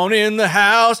shoes on in the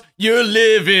house, you're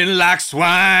living like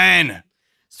swine.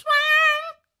 Swine.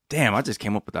 Damn, I just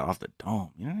came up with that off the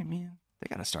dome. You know what I mean? They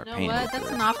gotta start You know paying. what?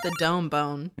 That's an off the dome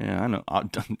bone. Yeah, I know.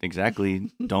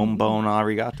 Exactly. Dome bone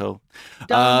arigato.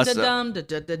 Dum da dum da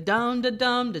da da dum da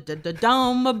dum da da da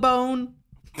dum a bone.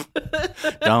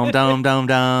 Dome, dome, dome,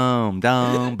 dome,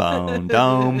 dome, bone,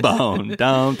 dome, bone,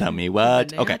 dome. Tell me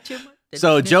what. Okay.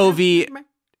 So Jovi,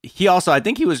 he also, I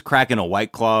think he was cracking a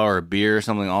White Claw or a beer or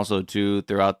something also too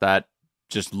throughout that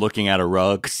just looking at a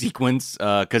rug sequence.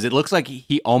 Because it looks like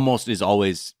he almost is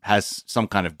always has some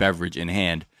kind of beverage in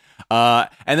hand. And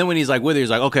then when he's like with her, he's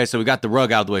like, okay, so we got the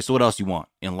rug out of the way. So what else you want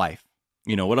in life?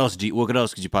 You know, what else could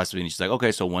you possibly need? She's like,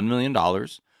 okay, so $1 million,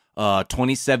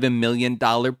 $27 million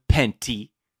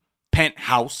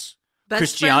penthouse, Best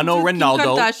Cristiano friends with Kim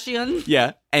Ronaldo. Kardashian.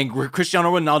 Yeah, and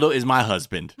Cristiano Ronaldo is my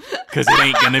husband because it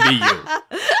ain't gonna be you.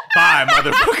 Bye,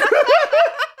 motherfucker.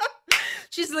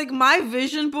 She's like, my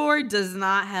vision board does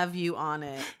not have you on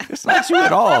it. It's not you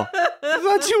at all. It's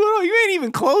not you at all. You ain't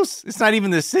even close. It's not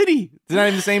even the city. It's not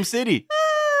even the same city.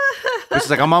 But she's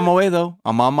like, I'm on my way though.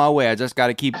 I'm on my way. I just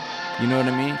gotta keep, you know what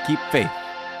I mean? Keep faith.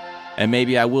 And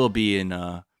maybe I will be in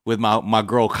with my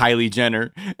girl Kylie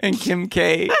Jenner and Kim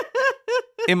K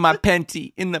in my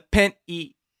panty, in the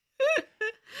panty.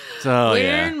 So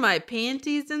Wearing my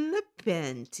panties in the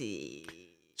panty.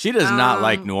 She does not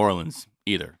like New Orleans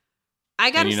either. I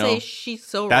gotta say, she's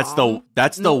so that's wrong.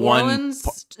 That's the New one.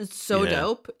 Orleans is so Yeah.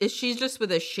 dope. Is she's just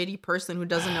with a shitty person who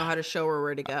doesn't know how to show her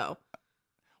where to go?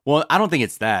 Well, I don't think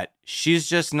it's that. She's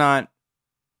just not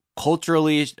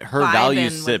culturally. Her Vibing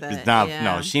values with is it, not. yeah.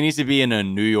 No, she needs to be in a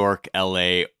New York,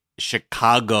 LA,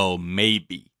 Chicago,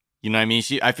 maybe. You know what I mean?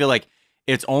 I feel like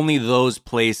it's only those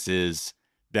places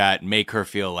that make her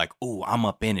feel like, oh, I'm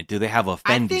up in it. Do they have a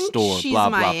I Fendi think store? she's Blah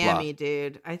blah Miami, blah.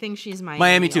 dude. I think she's Miami.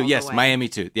 Miami too. all the Yes, way. Miami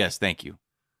too. Yes, thank you.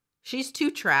 She's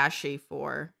too trashy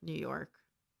for New York.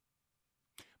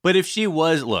 But if she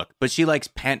was, but she likes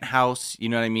penthouse. You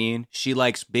know what I mean? She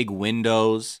likes big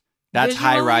windows. That's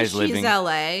Visually, high rise living. She's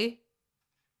LA.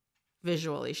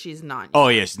 Visually, she's not. Oh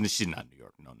yes, she's not New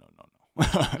York. No.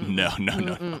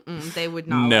 No. They would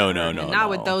not. No, let no, her. no, And not no.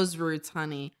 with those roots,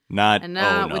 honey. Not. And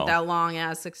not oh, with no. that long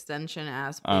ass extension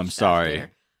ass. I'm bitch sorry.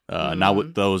 after. Not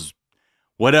with those.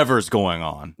 Whatever's going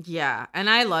on. Yeah, and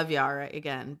I love Yara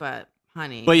again, but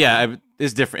honey. But yeah,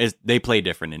 it's different. They play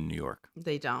different in New York.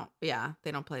 They don't. Yeah,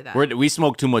 they don't play that. We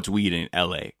smoke too much weed in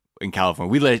L.A. in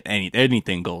California. We let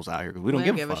anything goes out here. We don't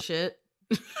give a fuck. shit.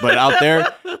 But out there,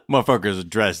 motherfuckers are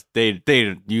dressed.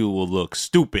 You will look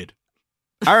stupid.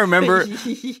 I remember.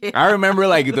 Yeah. I remember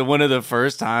like one of the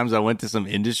first times I went to some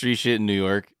industry shit in New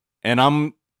York, and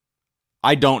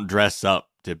I don't dress up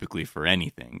typically for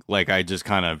anything. Like I just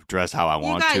kind of dress how I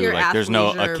want got to. your Like there's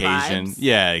no athleisure occasion. vibes.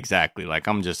 Yeah, exactly. Like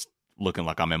I'm just looking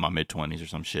like I'm in my mid-20s or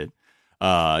some shit.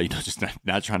 Just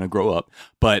not trying to grow up.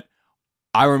 But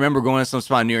I remember going to some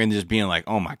spot near and just being like,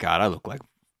 oh my God, I look like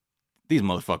these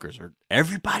motherfuckers are.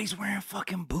 Everybody's wearing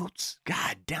fucking boots.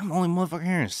 God damn, the only motherfucker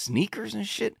wearing sneakers and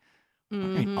shit.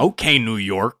 Mhm. Okay, New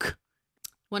York.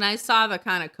 When I saw the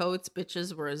kind of coats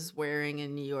bitches was wearing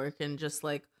in New York and just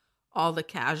like all the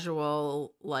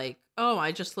casual, like, oh,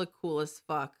 I just look cool as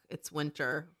fuck. It's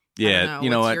winter. I Yeah, don't you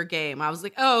know what's what? your game? I was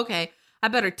like, oh, okay. I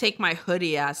better take my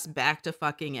hoodie ass back to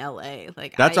fucking LA.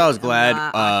 Like That's why I was am glad,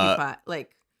 not occupied.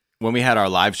 Like When we had our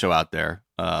live show out there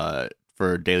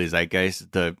for Daily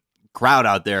Zeitgeist, the crowd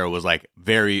out there was like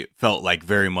felt like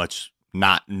very much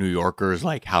not New Yorkers,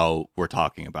 like how we're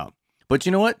talking about. But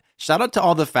you know what? Shout out to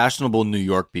all the fashionable New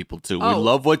York people too. We Oh.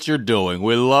 love what you're doing.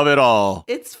 We love it all.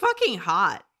 it's fucking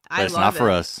hot. But I it's love not it. for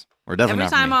us. We're definitely Every not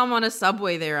for time me. I'm on a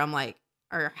subway there, I'm like,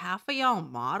 are half of y'all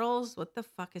models? What the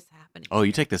fuck is happening? Oh,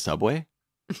 you take the subway?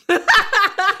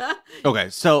 Okay,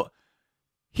 so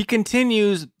he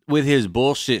continues with his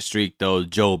bullshit streak, though,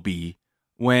 Joe B,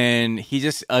 when he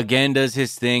just, again, does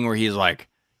his thing where he's like,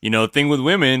 thing with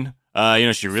women,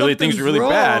 she really thinks you're really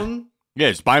bad. Yeah,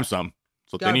 just buy him some.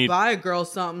 So Gotta they need. buy a girl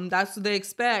something. That's what they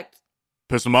expect.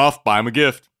 Piss him off, buy him a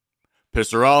gift.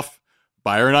 Piss her off,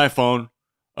 buy her an iPhone.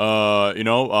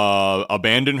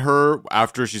 Abandon her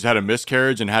after she's had a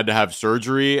miscarriage and had to have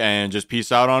surgery and just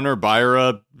peace out on her, buy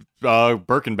her a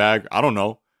Birkin bag. I don't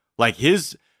know. Like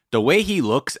the way he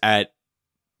looks at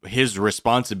his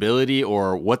responsibility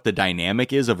or what the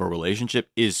dynamic is of a relationship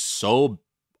is so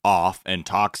off and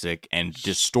toxic and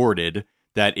distorted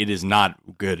that it is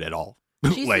not good at all.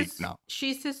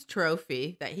 She's his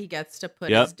trophy that he gets to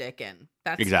put his dick in.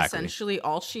 That's essentially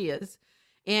all she is.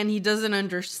 And he doesn't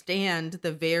understand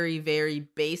the very, very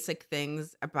basic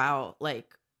things about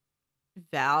like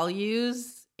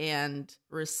values and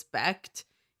respect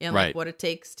and like what it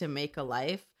takes to make a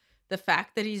life. The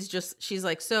fact that she's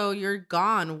like, so you're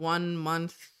gone 1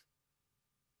 month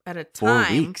at a time.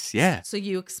 4 weeks, yeah. So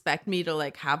you expect me to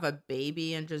like have a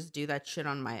baby and just do that shit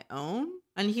on my own?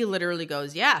 And he literally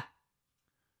goes, yeah.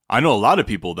 I know a lot of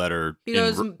people that are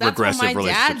that's regressive what my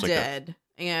relationships dad like that. did.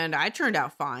 And I turned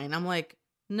out fine. I'm like,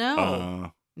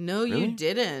 no, really? you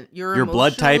didn't. Your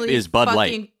blood type is Bud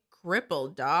Light. Fucking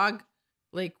crippled, dog.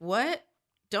 Like, what?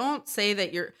 Don't say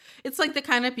that you're... It's like the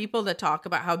kind of people that talk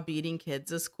about how beating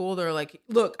kids is cool. They're like,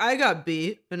 look, I got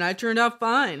beat and I turned out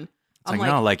fine. It's like,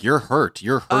 no, like, you're hurt.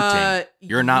 You're hurting.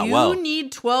 You're not well. You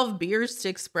need 12 beers to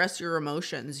express your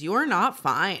emotions. You're not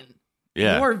fine.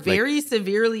 Yeah. You're very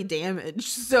severely damaged.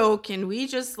 So can we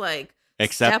just, like,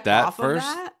 accept step that off first?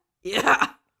 Of that? Yeah.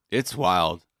 It's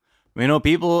wild.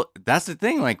 People, that's the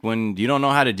thing. Like, when you don't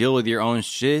know how to deal with your own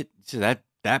shit,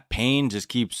 that pain just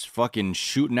keeps fucking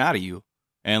shooting out of you.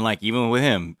 And, like, even with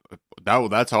him,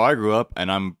 that's how I grew up.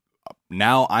 And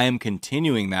I am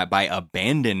continuing that by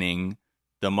abandoning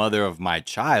the mother of my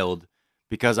child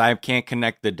because I can't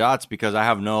connect the dots because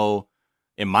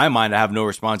in my mind, I have no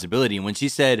responsibility. And when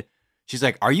she's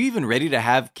like, are you even ready to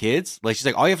have kids? Like, she's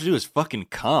like, all you have to do is fucking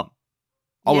come.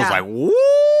 I was like, woo!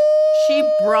 She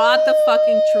brought the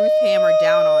fucking truth hammer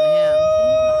down on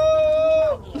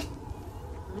him.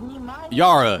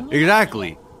 Yara,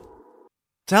 exactly.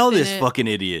 Tell this Finish- fucking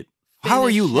idiot. How are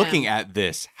you finish looking him. at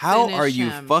this? How Finish are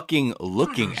you him. fucking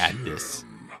looking at this?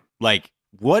 Like,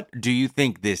 what do you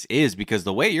think this is? Because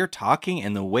the way you're talking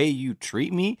and the way you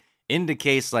treat me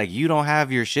indicates like you don't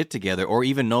have your shit together or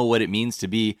even know what it means to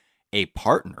be a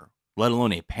partner, let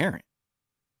alone a parent.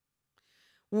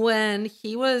 When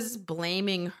he was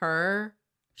blaming her,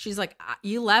 she's like,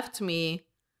 you left me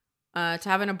to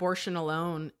have an abortion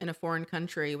alone in a foreign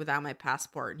country without my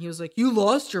passport. And he was like, you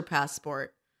lost your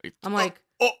passport. I'm like,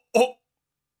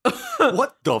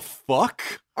 What the fuck?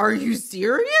 Are you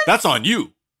serious? That's on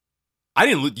you.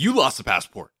 You lost the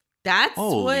passport. That's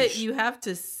what you have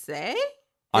to say?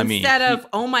 I mean, Instead of,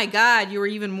 oh my God, you were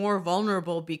even more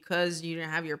vulnerable because you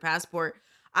didn't have your passport.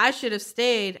 I should have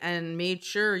stayed and made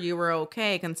sure you were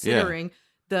okay, considering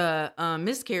the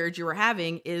miscarriage you were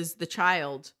having is the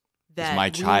child that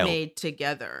we made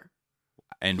together.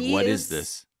 And what is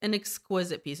this? An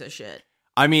exquisite piece of shit.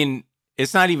 I mean,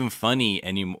 it's not even funny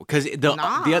anymore because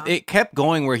it kept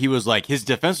going where he was like, his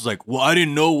defense was like, well, I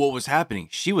didn't know what was happening.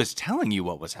 She was telling you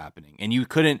what was happening, and you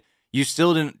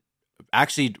still didn't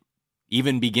actually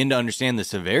even begin to understand the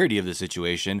severity of the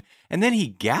situation. And then he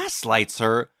gaslights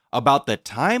her about the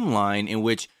timeline in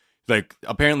which, like,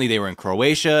 apparently they were in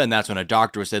Croatia, and that's when a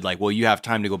doctor said, like, well, you have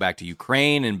time to go back to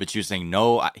Ukraine, but she was saying,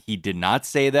 no, he did not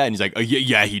say that. And he's like,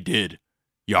 yeah, he did.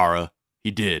 Yara,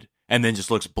 he did. And then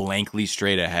just looks blankly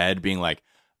straight ahead, being like,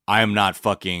 I'm not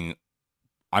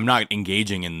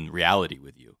engaging in reality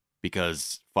with you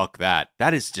because fuck that.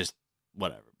 That is just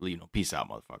whatever. Peace out,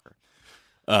 motherfucker.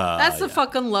 That's the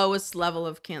fucking lowest level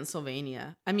of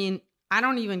Pennsylvania. I mean, I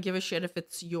don't even give a shit if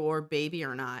it's your baby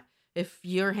or not. If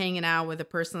you're hanging out with a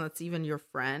person that's even your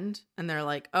friend and they're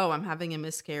like, oh, I'm having a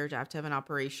miscarriage, I have to have an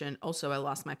operation. Also, I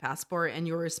lost my passport. And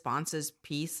your response is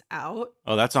peace out.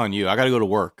 Oh, that's on you. I got to go to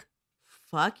work.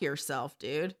 Fuck yourself,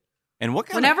 dude. And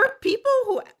whenever people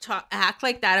who act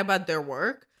like that about their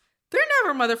work, they're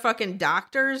never motherfucking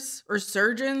doctors or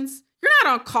surgeons. You're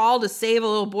not on call to save a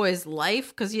little boy's life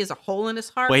because he has a hole in his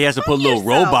heart. Well, he has to put a little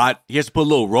robot. He has to put a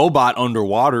little robot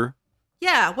underwater.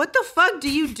 Yeah, what the fuck do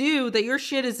you do that your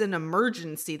shit is an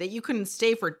emergency, that you couldn't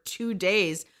stay for 2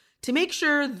 days to make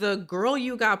sure the girl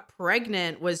you got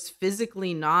pregnant was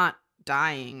physically not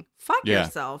dying? Fuck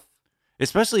yourself.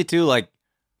 Especially too, like,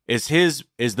 is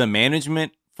the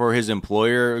management for his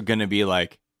employer gonna be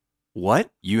like,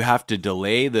 What? You have to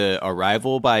delay the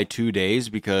arrival by 2 days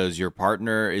because your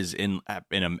partner is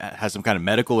has some kind of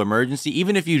medical emergency?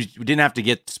 Even if you didn't have to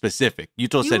get specific. You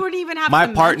wouldn't even have my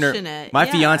to partner, mention it. my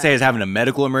fiance is having a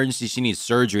medical eemergency. She needs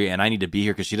surgery and I need to be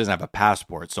here because she doesn't have a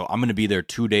passport. So I'm going to be there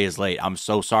 2 days late. I'm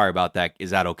so sorry about that. Is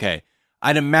that okay?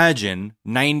 I'd imagine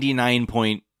 99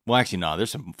 point... Well, actually, no,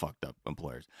 there's some fucked up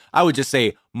employers. I would just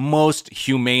say most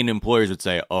humane employers would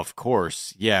say, of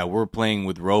course, yeah, we're playing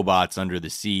with robots under the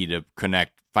sea to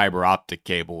connect fiber optic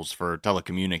cables for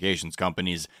telecommunications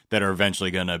companies that are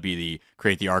eventually going to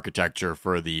create the architecture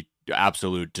for the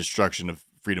absolute destruction of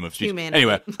freedom of speech. Humanity.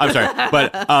 Anyway, I'm sorry.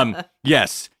 But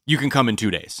yes, you can come in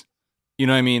 2 days. You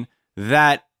know what I mean?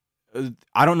 That,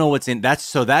 I don't know what's in that.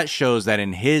 So that shows that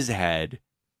in his head,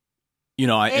 you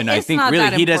know, I think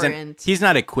really he's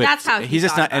not equipped. That's how he's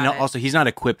just not, and about it. also he's not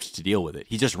equipped to deal with it.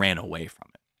 He just ran away from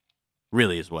it.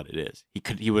 Really is what it is.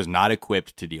 He was not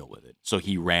equipped to deal with it. So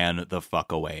he ran the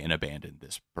fuck away and abandoned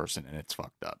this person, and it's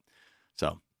fucked up.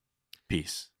 So,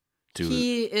 peace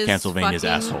to Pennsylvania's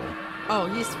asshole. Oh,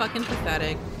 he's fucking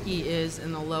pathetic. He is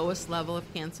in the lowest level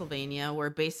of Pennsylvania, where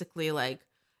basically like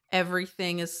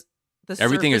everything is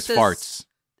farts.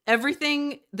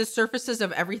 The surfaces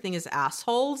of everything is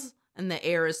assholes. And the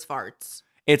air is farts.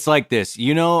 It's like this,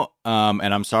 you know,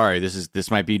 and I'm sorry,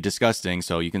 this might be disgusting,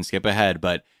 so you can skip ahead,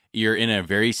 but you're in a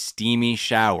very steamy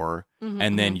shower,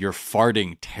 and then you're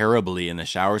farting terribly in the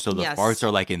shower, so the farts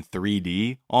are like in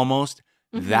 3D almost.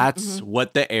 That's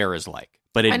what the air is like.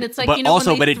 But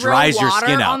it dries your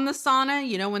skin out. On the sauna,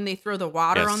 you know, when they throw the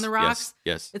water on the rocks,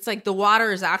 yes, it's like the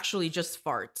water is actually just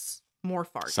farts, more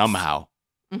farts somehow,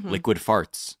 liquid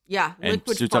farts, and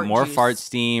liquid shoots fart up more juice. fart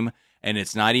steam. And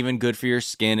it's not even good for your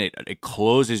skin. It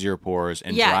closes your pores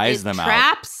and dries them out. It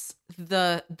traps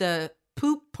the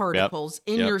poop particles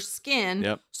in your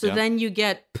skin. So then you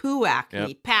get poo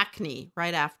acne, pacne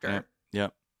right after.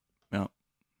 Yep.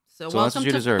 So welcome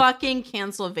to fucking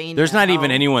Pennsylvania. There's not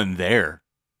even anyone there.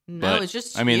 No, it's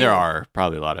just I mean, there are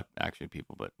probably a lot of actually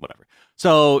people, but whatever.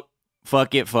 So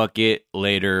fuck it.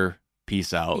 Later.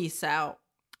 Peace out. Peace out.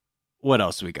 What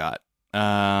else we got?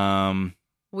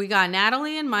 We got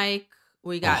Natalie and Mike.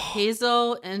 We got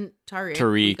Hazel and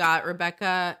Tariq. We got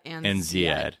Rebecca and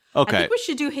Ziad. Okay. I think we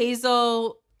should do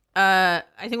Hazel. I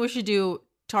think we should do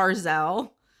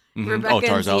Tarzell, Rebecca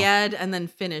and Ziad, and then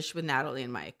finish with Natalie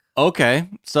and Mike. Okay.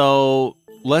 So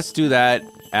let's do that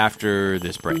after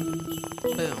this break. Boom.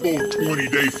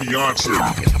 20-day fiance.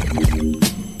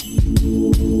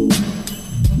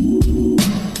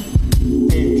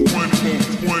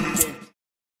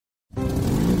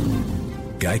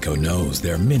 Geico knows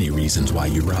there are many reasons why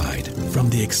you ride. From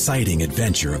the exciting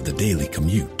adventure of the daily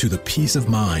commute to the peace of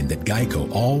mind that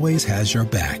Geico always has your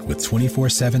back with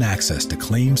 24/7 access to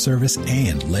claim service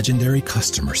and legendary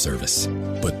customer service.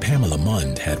 But Pamela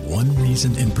Mund had one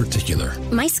reason in particular.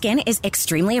 My skin is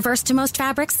extremely averse to most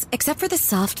fabrics, except for the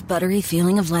soft, buttery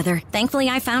feeling of leather. Thankfully,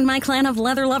 I found my clan of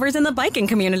leather lovers in the biking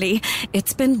community.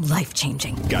 It's been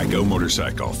life-changing. Geico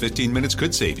Motorcycle. 15 minutes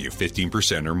could save you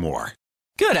 15% or more.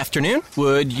 Good afternoon.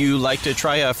 Would you like to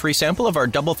try a free sample of our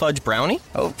double fudge brownie?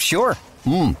 Oh, sure.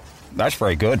 That's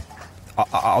very good.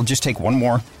 I'll just take one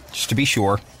more, just to be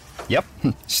sure. Yep,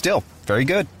 still very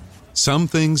good. Some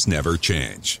things never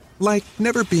change. Like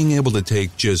never being able to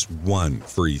take just one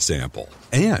free sample.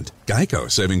 And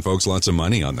Geico saving folks lots of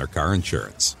money on their car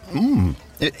insurance.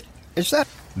 Is that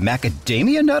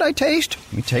macadamia nut I taste?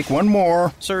 Let me take one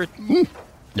more. Sir?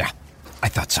 Yeah, I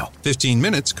thought so. 15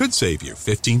 minutes could save you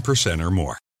 15% or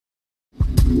more.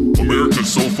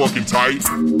 America's so fucking tight.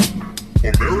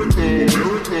 America.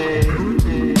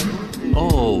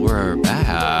 Oh, we're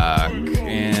back.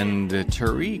 And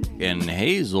Tariq and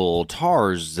Hazel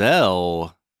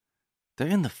Tarzell, they're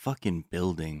in the fucking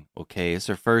building, okay? It's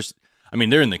their first,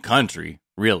 they're in the country,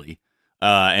 really.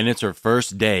 And it's her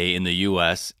first day in the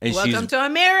U.S. And Welcome to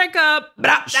America.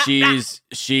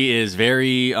 She is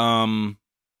very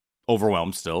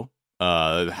overwhelmed still.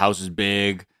 The house is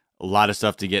big, a lot of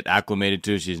stuff to get acclimated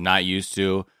to. She's not used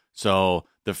to. So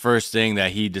the first thing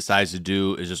that he decides to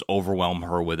do is just overwhelm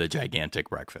her with a gigantic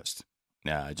breakfast.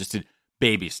 Just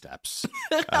baby steps.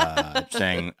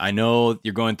 Saying, I know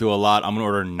you're going through a lot. I'm going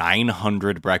to order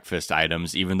 900 breakfast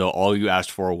items, even though all you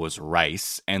asked for was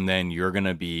rice. And then you're going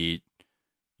to be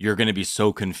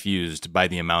so confused by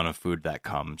the amount of food that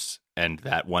comes, and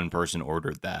that one person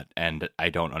ordered that, and I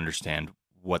don't understand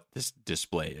what this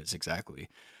display is exactly.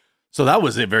 So that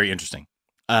was very interesting.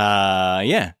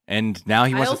 And now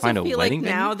he wants to find a wedding like venue?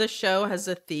 Now the show has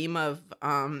a theme of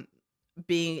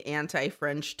being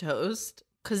anti-French toast,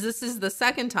 because this is the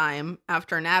second time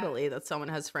after Natalie that someone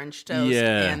has French toast,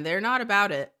 and they're not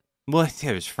about it. What?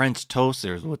 There's French toast.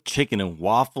 There's chicken and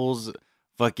waffles.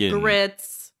 Fucking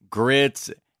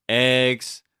grits,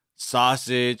 eggs,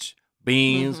 sausage,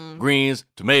 beans, greens,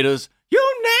 tomatoes.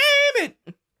 You name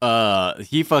it.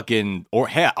 He fucking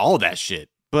had all that shit.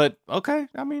 But okay,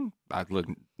 I mean, look,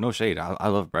 no shade. I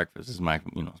love breakfast. This is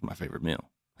it's my favorite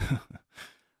meal.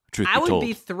 I would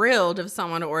be thrilled if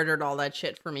someone ordered all that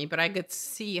shit for me, but I could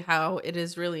see how it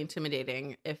is really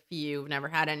intimidating if you've never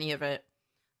had any of it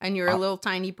and you're a little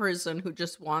tiny person who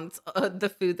just wants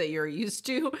the food that you're used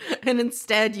to, and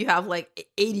instead you have like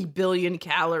 80 billion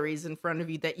calories in front of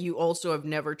you that you also have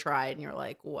never tried, and you're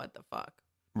like, what the fuck?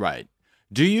 Right.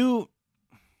 Do you?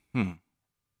 I'm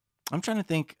trying to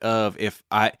think of if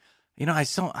I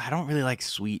don't really like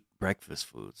sweet breakfast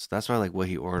foods. That's why I like what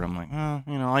he ordered. I'm like, I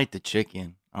like the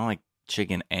chicken. I don't like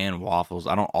chicken and waffles.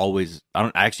 I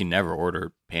actually never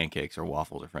order pancakes or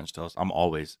waffles or French toast. I'm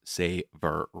always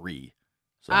savory.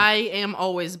 So. I am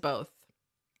always both.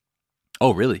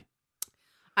 Oh, really?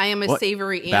 I am a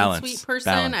savory and sweet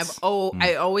person. Balance.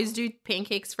 I always do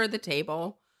pancakes for the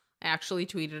table. I actually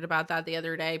tweeted about that the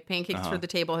other day. Pancakes for the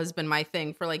table has been my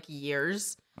thing for like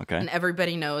years. Okay. And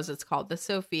everybody knows it's called the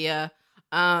Sophia.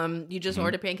 You just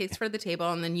order pancakes for the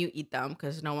table and then you eat them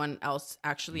because no one else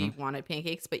actually wanted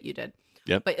pancakes, but you did.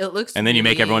 Yep. But it looks and then you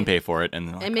make everyone pay for it,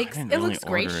 and like, it looks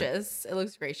gracious. It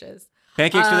looks gracious.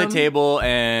 Pancakes for the table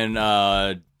and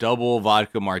double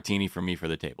vodka martini for me for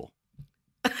the table.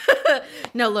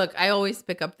 No, look, I always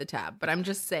pick up the tab, but I'm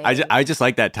just saying. I just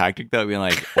like that tactic though, being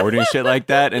like ordering shit like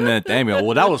that, and then at the end,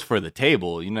 well, that was for the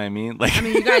table. You know what I mean? Like, I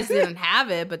mean, you guys didn't have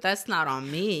it, but that's not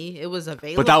on me. It was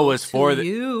available. But that was for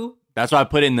you. That's why I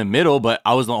put it in the middle, but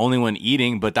I was the only one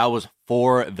eating. But that was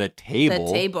for the table.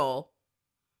 The table.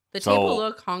 The table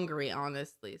looked hungry,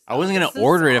 honestly. So I wasn't gonna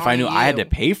order it if I knew I had to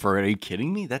pay for it. Are you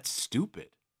kidding me? That's stupid.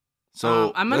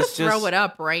 So I'm gonna throw it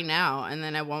up right now, and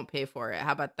then I won't pay for it.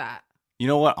 How about that? You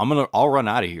know what? I'll run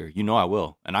out of here. You know I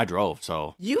will, and I drove.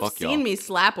 So you've seen me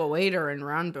slap a waiter and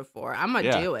run before. I'm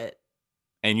gonna do it.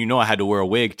 And you know I had to wear a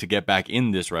wig to get back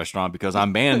in this restaurant because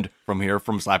I'm banned from here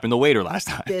from slapping the waiter last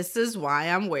time. This is why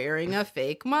I'm wearing a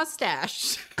fake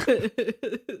mustache. And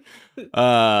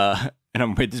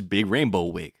I'm with this big rainbow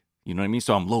wig. You know what I mean?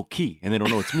 So I'm low key, and they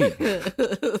don't know it's me.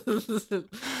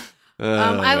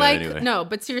 No,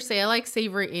 but seriously, I like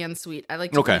savory and sweet. I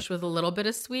like to finish with a little bit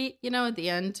of sweet, at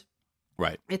the end.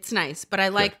 Right. It's nice, but I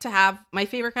like to have my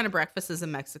favorite kind of breakfast is a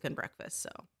Mexican breakfast. So,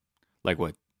 like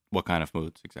what? What kind of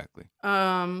foods exactly?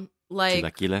 Like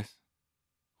chilaquiles,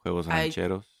 huevos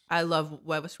rancheros. I love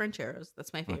huevos rancheros.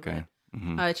 That's my favorite. Okay.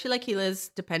 Chilaquiles,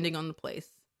 depending on the place.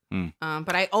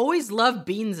 But I always love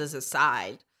beans as a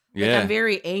side. Like, Yeah. I'm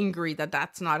very angry that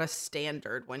that's not a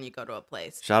standard when you go to a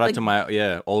place. Shout out to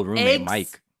my old roommate eggs,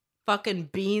 Mike. Fucking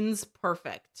beans,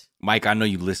 perfect. Mike, I know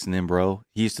you listening, bro.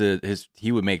 He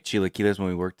would make chilaquiles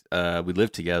when we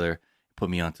lived together. Put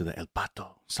me onto the El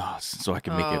Pato sauce so I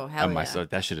can make it myself.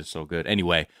 That shit is so good.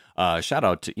 Anyway, shout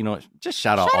out to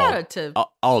shout out to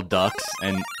all ducks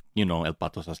and El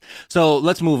Pato sauce. So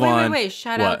let's move on. Wait.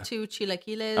 Shout out to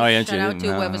chilaquiles. Oh, yeah, shout out to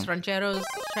huevos rancheros.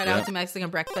 Shout out to Mexican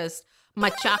breakfast.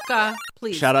 Machaca,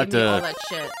 please. Shout out to all that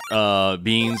shit.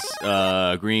 Beans,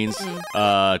 greens,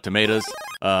 tomatoes,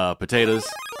 potatoes.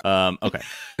 Okay.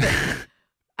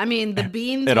 I mean, the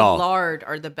beans with lard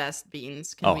are the best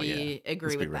beans. Can we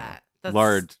agree with that?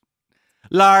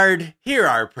 Lard, hear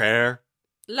our prayer.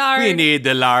 Lard. We need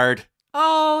the lard.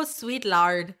 Oh, sweet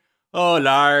lard. Oh,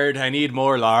 lard. I need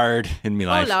more lard in my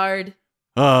life. Oh, lard.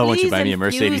 Oh, won't you buy me a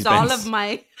Mercedes Benz? All of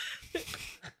my...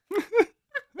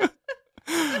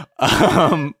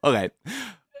 Okay.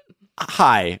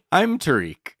 Hi, I'm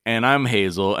Tariq, and I'm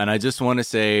Hazel, and I just want to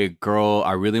say, girl,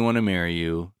 I really want to marry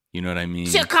you. You know what I mean?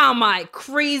 Check out my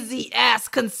crazy ass,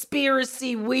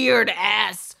 conspiracy, weird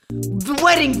ass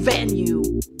wedding venue.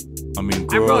 I mean,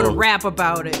 girl, I wrote a rap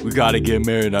about it. We gotta get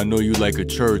married. I know you like a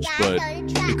church, but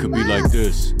it could be like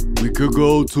this. We could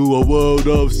go to a world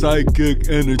of psychic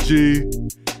energy,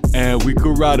 and we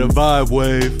could ride a vibe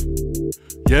wave.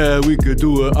 Yeah, we could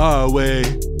do it our way,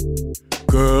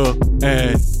 girl.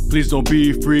 And please don't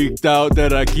be freaked out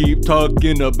that I keep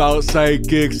talking about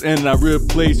psychics and I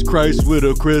replace Christ with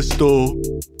a crystal.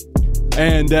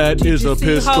 And that is a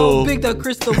pistol. How big that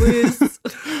crystal is?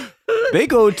 They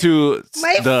go to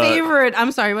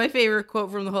my favorite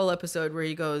quote from the whole episode where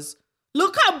he goes,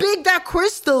 "Look how big that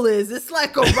crystal is. It's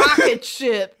like a rocket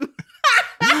ship."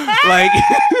 Like he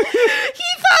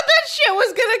thought that shit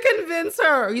was gonna convince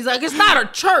her. He's like, it's not a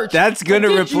church. That's gonna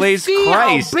replace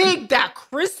Christ. How big that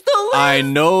crystal is? I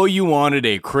know you wanted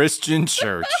a Christian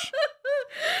church,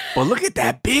 but look at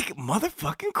that big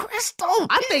motherfucking crystal.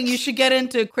 I think you should get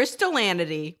into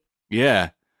crystallanity.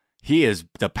 Yeah,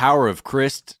 The power of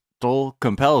crystal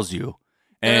compels you.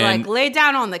 They're And like, lay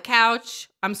down on the couch.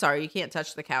 I'm sorry, you can't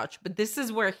touch the couch. But this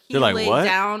is where he They're like, laid what?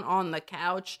 down on the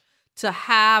couch to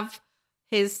have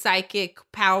his psychic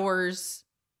powers.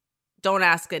 Don't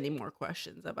ask any more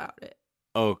questions about it.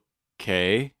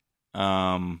 okay.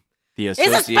 The It's a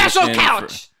association special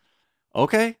couch.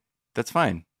 Okay, that's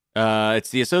fine. It's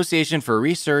the Association for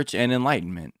Research and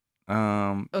Enlightenment.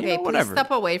 Okay, please whatever.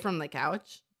 step away from the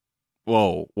couch.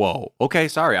 Whoa. Okay,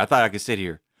 sorry. I thought I could sit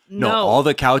here. No, No. all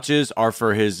the couches are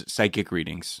for his psychic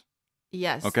readings.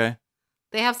 Yes. Okay.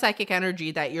 They have psychic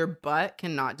energy that your butt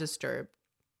cannot disturb.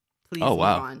 Please Oh,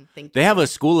 wow. move on. Thank They you. have a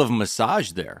school of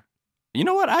massage there. You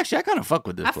know what? Actually, I kind of fuck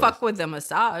with this I place. fuck with the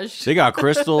massage. They got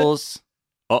crystals.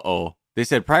 Uh-oh. They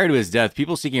said prior to his death,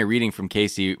 people seeking a reading from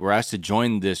Casey were asked to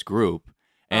join this group.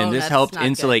 And Oh, this that's helped not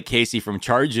insulate Casey from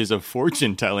charges of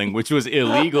fortune telling, which was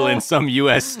illegal in some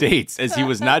U.S. states, as he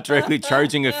was not directly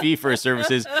charging a fee for his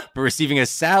services, but receiving a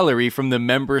salary from the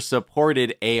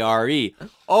member-supported ARE.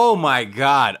 Oh my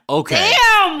God! Okay,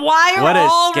 Damn, why are What a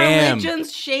all scam.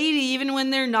 religions shady even when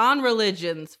they're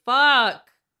non-religions? Fuck.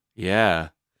 yeah.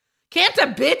 Can't a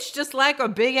bitch just like a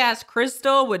big ass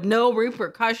crystal with no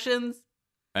repercussions?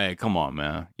 Hey, come on,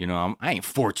 man. You know, I ain't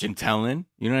fortune telling.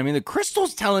 You know what I mean? The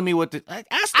crystal's telling me what to ask.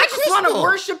 The I just want to crystal.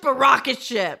 worship a rocket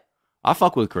ship. I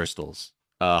fuck with crystals.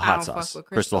 Hot don't sauce. fuck with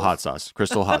Crystal crystals. hot sauce.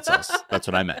 Crystal hot sauce. That's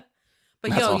what I meant.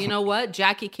 But That's yo, all. you know what?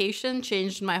 Jackie Cation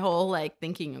changed my whole like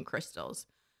thinking of crystals.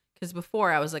 Because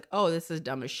before I was like, oh, this is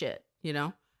dumb as shit, you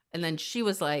know? And then she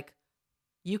was like,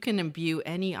 you can imbue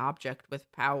any object with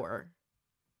power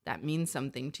that means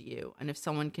something to you. And if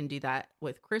someone can do that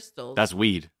with crystals, That's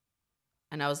weed.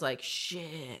 and I was like,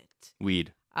 shit.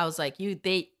 Weed. I was like,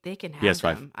 they can have PS5.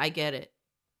 them. I get it.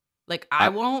 Like I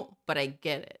won't, but I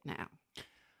get it now.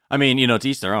 I mean, you know, to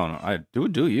each their own. I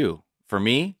do you. For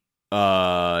me,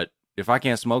 if I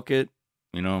can't smoke it,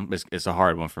 you know, it's a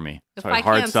hard one for me. It's If a I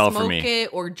hard can't sell smoke for me.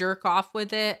 it or jerk off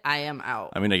with it, I am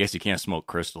out. I mean, I guess you can't smoke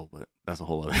crystal, but that's a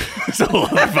whole other, that's a whole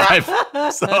other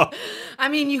vibe. So I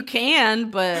mean, you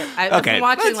can, but I've Okay, been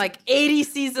watching let's- like 80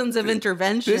 seasons of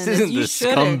Intervention. this isn't You the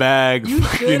shouldn't. scumbag You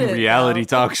fucking shouldn't, reality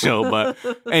though. talk show. But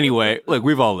anyway, look,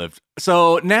 we've all lived.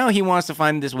 So now he wants to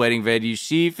find this wedding venue.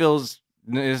 She feels,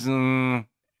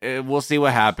 we'll see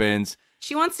what happens.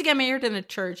 She wants to get married in a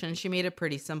church, and she made it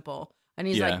pretty simple. And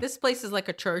he's Yeah. like, this place is like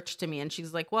a church to me. And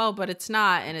she's like, well, but it's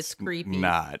not, and it's creepy.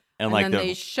 Not. And And like then the,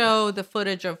 they show the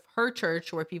footage of her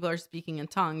church where people are speaking in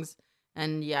tongues.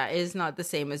 And yeah, it is not the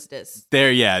same as this.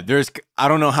 there's I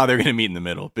don't know how they're gonna meet in the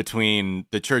middle between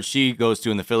the church she goes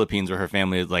to in the Philippines where her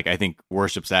family like I think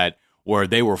worships at, where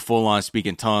they were full on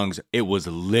speaking tongues. It was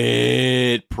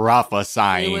lit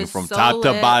prophesying It was from so top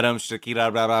to lit. bottom.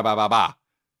 Shakira, blah, blah, blah, blah, blah.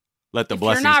 Let the If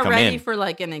blessings you're not come ready in. for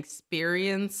like an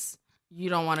experience, you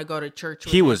don't want to go to church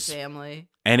with He your was- family.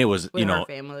 And it was, With you her know,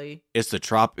 family. it's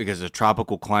it's a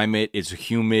tropical climate. It's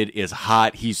humid. It's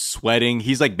hot. He's sweating.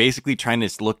 He's like basically trying to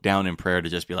look down in prayer to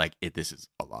just be like, this is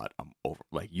a lot. I'm over.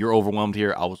 Like you're overwhelmed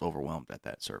here. I was overwhelmed at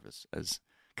that service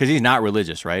because he's not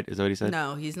religious, right? Is that what he said?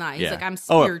 No, he's not. He's Yeah. like, I'm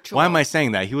Oh, spiritual. why am I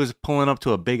saying that? He was pulling up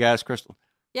to a big ass crystal.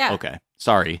 Yeah. Okay.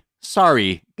 Sorry,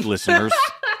 listeners.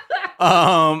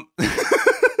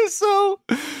 So,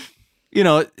 you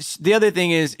know, the other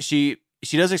thing is she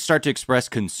does start to express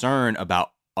concern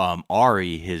about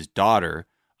Ari, his daughter,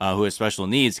 who has special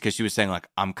needs, because she was saying like,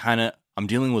 I'm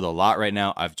dealing with a lot right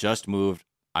now. I've just moved.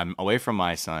 I'm away from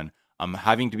my son. I'm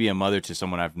having to be a mother to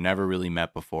someone I've never really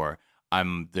met before.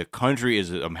 I'm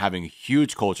having a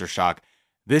huge culture shock.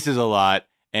 This is a lot.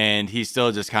 And he's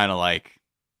still just kind of like,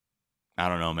 I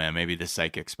don't know, man. Maybe this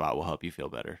psychic spot will help you feel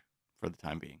better for the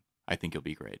time being. I think you'll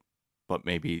be great. But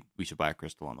maybe we should buy a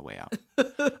crystal on the way out.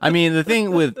 I mean, the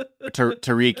thing with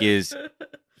Tariq is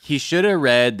he should have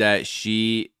read that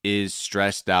she is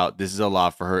stressed out. This is a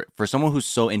lot for her. For someone who's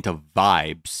so into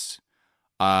vibes,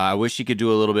 I wish he could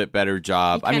do a little bit better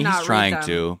job. I mean, he's trying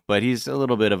to, but he's a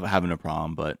little bit of having a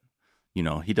problem. But, you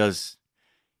know, he does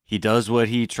what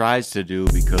he tries to do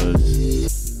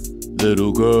because,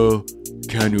 little girl,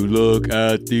 can you look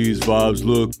at these vibes?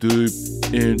 Look deep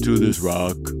into this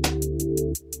rock.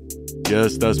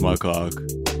 Yes, that's my cock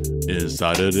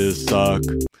inside of this sock.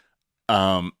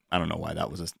 I don't know why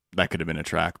that could have been a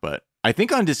track, but I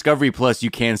think on Discovery Plus you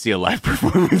can see a live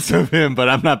performance of him, but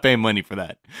I'm not paying money for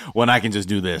that when I can just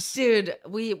do this. Dude,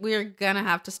 we're gonna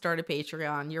have to start a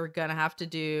Patreon. You're gonna have to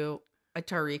do a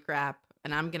Tariq rap,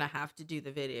 and I'm gonna have to do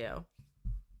the video.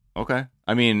 Okay.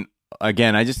 I mean,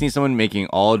 again, I just need someone making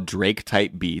all Drake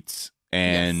type beats,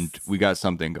 and we got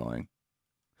something going.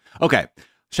 Okay.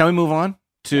 Shall we move on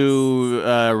to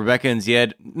Rebecca and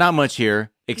Zied? Not much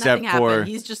here. Except Nothing for happened.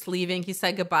 He's just leaving. He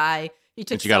said goodbye. He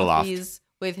took But you got a loft. selfies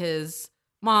with his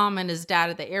mom and his dad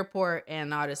at the airport and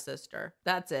not his sister.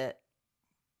 That's it.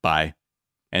 bye.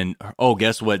 And oh,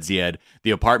 guess what, Ziad?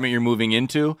 The apartment you're moving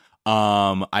into,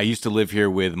 I used to live here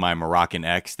with my Moroccan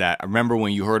ex. That I remember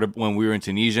when you heard when we were in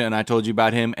Tunisia and I told you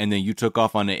about him, and then you took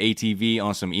off on the ATV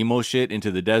on some emo shit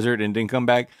into the desert and didn't come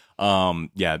back.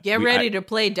 Yeah. Get ready to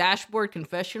play Dashboard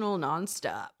Confessional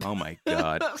nonstop. Oh my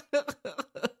god.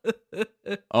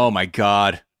 Oh my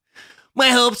god. My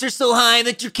hopes are so high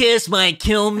that your kiss might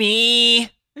kill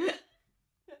me.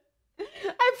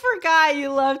 I forgot you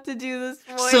love to do this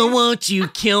voice. So won't you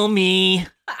kill me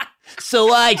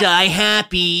so I die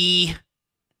happy?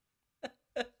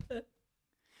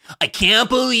 I can't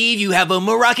believe you have a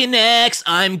Moroccan ex.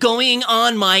 I'm going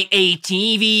on my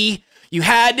ATV. You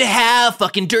had to have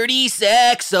fucking dirty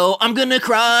sex, so I'm gonna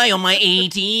cry on my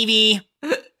ATV.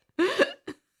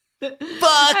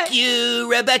 Fuck you,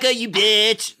 Rebecca, you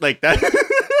bitch. Like that.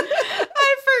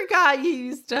 I forgot you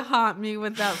used to haunt me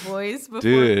with that voice before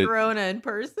Dude, Corona in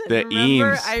person. the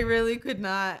Remember? eames. I really could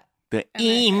not. The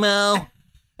emo.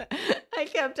 I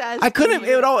kept asking. I couldn't.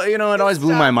 It all. You know, it always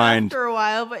blew my mind. For a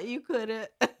while, but you couldn't.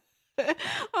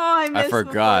 I miss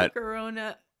forgot. before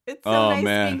Corona. It's so Oh, nice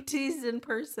man. being teased in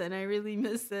person. I really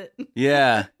miss it.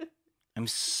 Yeah. I'm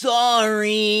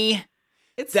sorry.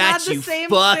 It's that not the you same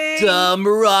fucked thing. a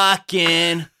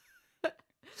Moroccan.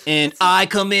 And I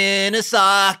come in a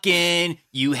sock and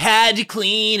you had to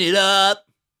clean it up.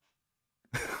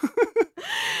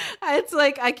 It's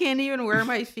like I can't even wear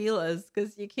my Fila's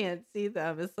because you can't see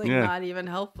them. It's like Yeah. not even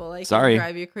helpful. I Sorry. can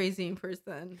drive you crazy in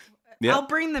person. Yep. I'll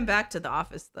bring them back to the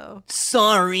office though.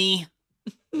 Sorry.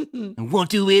 I won't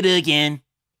do it again.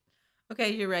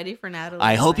 Okay, you ready for Natalie?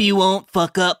 I hope you won't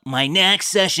fuck up my next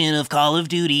session of Call of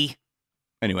Duty.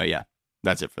 Anyway, yeah,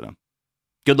 that's it for them.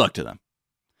 Good luck to them.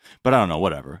 But I don't know,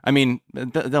 whatever. I mean,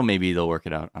 they'll work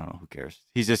it out. I don't know, who cares?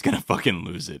 He's just going to fucking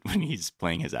lose it when he's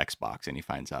playing his Xbox and he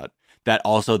finds out that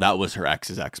also that was her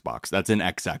ex's Xbox. That's an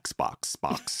Xbox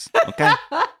box. Okay?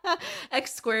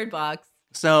 X squared box.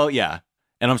 So, yeah.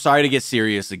 And I'm sorry to get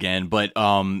serious again, but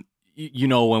you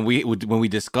know, when we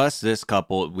discuss this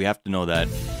couple, we have to know that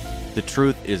the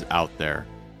truth is out there.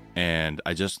 And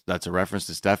that's a reference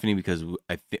to Stephanie because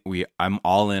I'm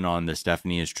all in on the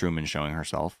Stephanie is Truman showing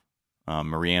herself.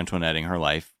 Marie Antoinetting her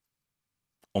life.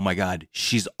 Oh my God,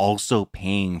 she's also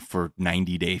paying for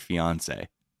 90 Day Fiance.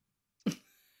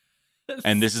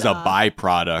 And this is a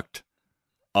byproduct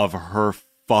of her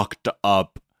fucked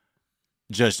up,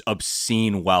 just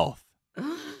obscene wealth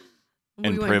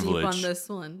and we privilege. Went deep on this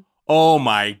one. Oh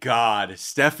my God,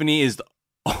 Stephanie is.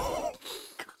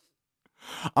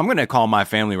 I'm gonna call my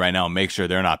family right now and make sure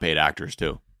they're not paid actors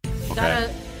too.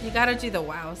 Okay. You gotta do the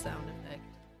wow sound effect.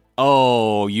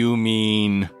 Oh, you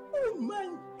mean? Oh my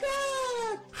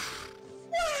God!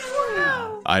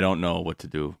 Wow. I don't know what to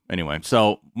do. Anyway,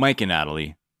 so Mike and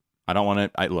Natalie, I don't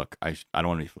want to. I don't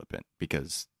want to be flippant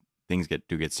because things get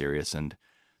serious and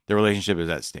the relationship is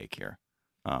at stake here.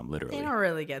 Literally, They don't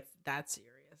really get that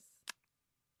serious.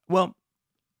 Well,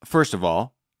 first of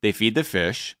all, they feed the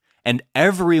fish, and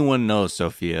everyone knows,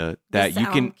 Sophia, that you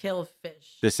can kill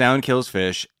fish. The sound kills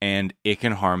fish, and it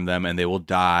can harm them, and they will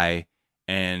die.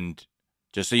 And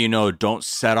just so you know, don't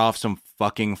set off some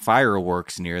fucking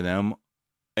fireworks near them.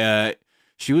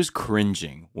 She was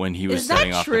cringing when he was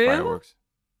setting off the fireworks.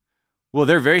 Well,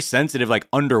 they're very sensitive, like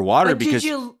underwater, because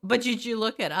did you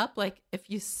look it up? Like if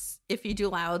you do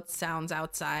loud sounds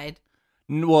outside,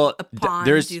 well, a pond,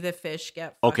 do the fish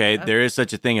get fucked up? There is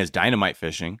such a thing as dynamite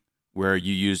fishing, where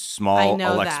you use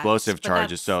small explosive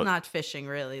charges. So not fishing,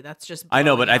 really. That's just I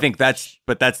know, but I think fish.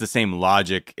 that's the same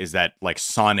logic. Is that like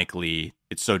sonically,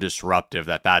 it's so disruptive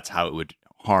that's how it would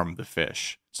harm the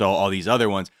fish. So all these other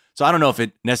ones. So I don't know if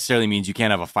it necessarily means you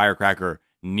can't have a firecracker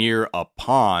near a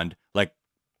pond. Like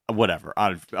whatever.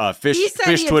 Fish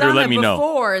Twitter, done let it me know.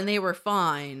 Before and they were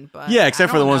fine, but Yeah,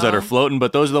 except for the ones that know. are floating.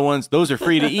 But those are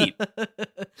free to eat.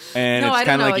 And no, it's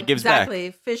kind of like it gives exactly.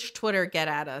 back. Fish Twitter get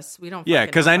at us. We don't. Yeah,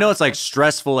 because I know it's like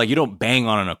stressful. Like you don't bang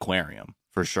on an aquarium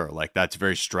for sure. Like that's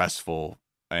very stressful,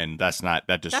 and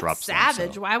that disrupts. That's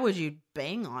savage. Them, Why would you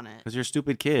bang on it? Because you're a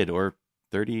stupid kid or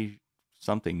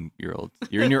 30-something-year-old.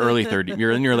 You're in your early 30s.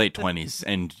 You're in your late 20s,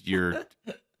 and you're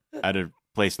at a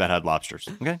place that had lobsters.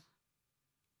 Okay,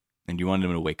 and you wanted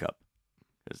them to wake up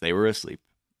because they were asleep,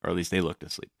 or at least they looked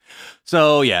asleep.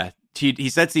 So yeah. He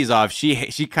sets these off.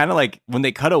 She kind of like when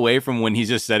they cut away from when he's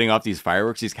just setting off these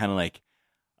fireworks. He's kind of like,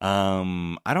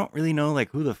 I don't really know like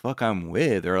who the fuck I'm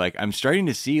with, or like I'm starting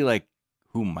to see like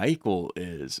who Michael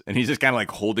is, and he's just kind of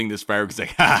like holding this firework. He's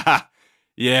like, ha ha,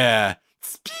 yeah,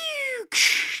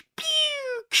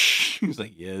 He's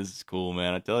like, yeah, this is cool,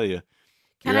 man. I tell you.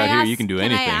 Can You're I out ask, here, you can do Can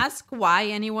anything. I ask why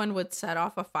anyone would set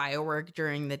off a firework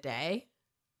during the day?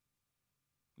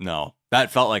 No,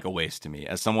 that felt like a waste to me.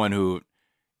 As someone who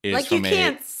is Like, you from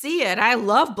can't see it. I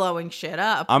love blowing shit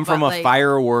up. I'm from but, a like,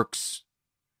 fireworks,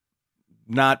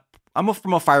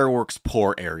 from a fireworks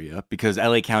poor area because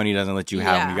LA County doesn't let you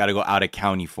have them. Yeah. You got to go out of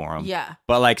county for them. Yeah.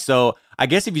 But like, so I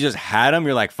guess if you just had them,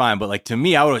 you're like, fine. But like, to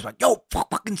me, I would always be like, yo,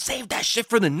 fucking save that shit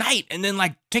for the night. And then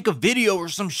like take a video or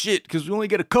some shit because we only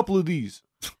get a couple of these.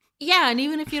 Yeah, and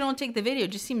even if you don't take the video,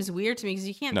 it just seems weird to me because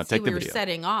you can't see take the what you're video.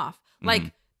 setting off.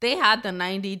 Like, they had the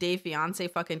 90 Day Fiance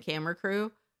fucking camera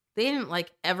crew. They didn't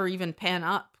like ever even pan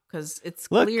up because it's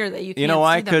clear that you can't You know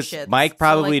why? see them Because shits. Mike So,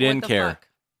 probably like, what didn't the care. fuck?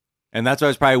 And that's why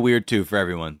it's probably weird too for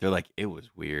everyone. They're like, it was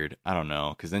weird. I don't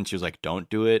know. Because then she was like, don't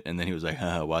do it. And then he was like,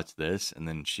 watch this. And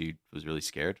then she was really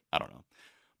scared. I don't know.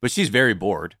 But she's very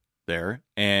bored there.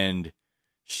 And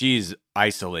she's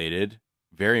isolated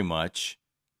very much.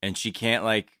 And she can't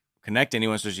like connect to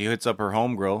anyone. So she hits up her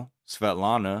homegirl,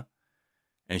 Svetlana.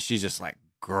 And she's just like,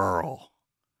 girl,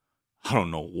 I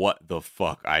don't know what the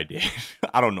fuck I did.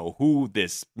 I don't know who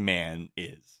this man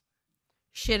is.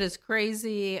 Shit is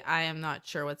crazy. I am not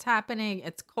sure what's happening.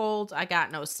 It's cold. I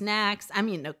got no snacks. I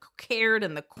mean, a carrot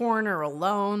in the corner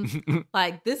alone.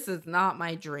 Like, this is not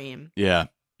my dream. Yeah,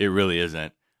 it really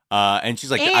isn't. And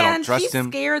she's like, I don't trust him.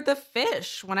 And she scared the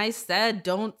fish when I said,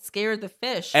 don't scare the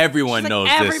fish. Everyone She's knows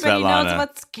like, this, everybody knows Svetlana.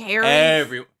 what's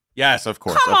scary. Yes, of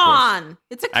course. Come of course. on.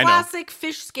 It's a I know. classic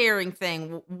fish scaring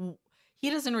thing. He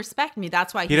doesn't respect me.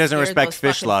 That's why He doesn't scared respect those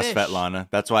fish fucking law, fish. Svetlana.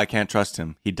 That's why I can't trust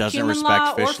him. He doesn't Human respect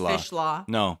law fish or law. fish law.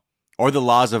 No. Or the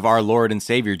laws of our Lord and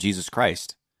Savior, Jesus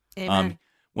Christ. Amen.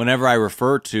 Whenever I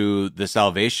refer to the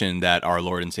salvation that our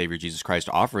Lord and Savior Jesus Christ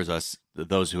offers us,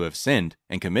 those who have sinned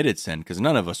and committed sin, because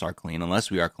none of us are clean unless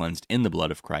we are cleansed in the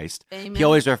blood of Christ. Amen. He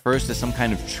always refers to some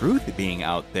kind of truth being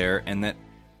out there and that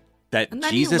And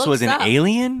then he Jesus was an looks up.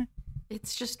 alien.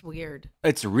 It's just weird.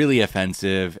 It's really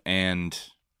offensive, and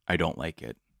I don't like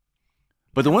it.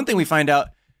 But the one thing we find out,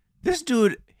 this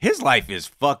dude, his life is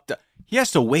fucked up. He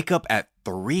has to wake up at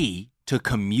 3 to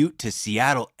commute to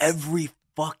Seattle every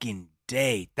fucking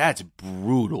day. That's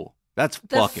brutal. That's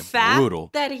The fucking fact brutal.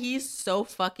 that he's so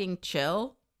fucking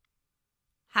chill,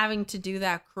 having to do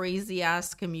that crazy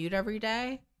ass commute every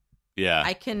day. Yeah.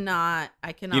 I cannot.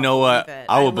 You know what? believe it.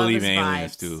 I will love believe his in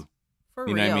aliens vibes. too. For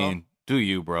you real. know what I mean? Do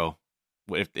you, bro?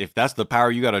 If that's the power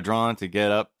you got to draw on to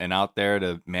get up and out there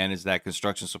to manage that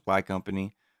construction supply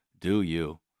company, do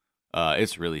you?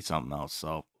 It's really something else.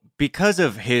 So because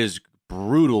of his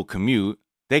brutal commute,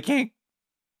 they can't,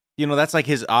 that's like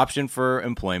his option for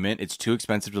employment. It's too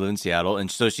expensive to live in Seattle.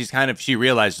 And so she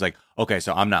realizes like, okay,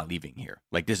 so I'm not leaving here.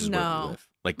 Like, this is where we live.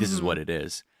 Like, this is what it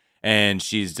is. And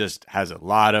she's just has a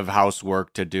lot of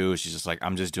housework to do. She's just like,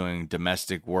 I'm just doing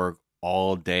domestic work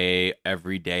all day,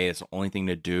 every day. It's the only thing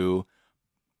to do.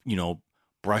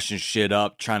 Brushing shit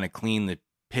up, trying to clean the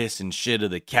piss and shit of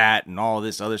the cat and all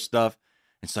this other stuff.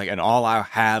 It's like, and all I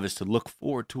have is to look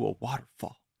forward to a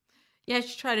waterfall. Yeah,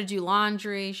 she tried to do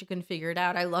laundry. She couldn't figure it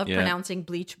out. I love pronouncing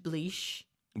bleach.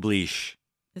 Bleach.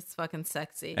 It's fucking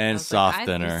sexy. And I was soft like,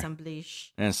 I'd do dinner. some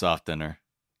bleach. And soft dinner.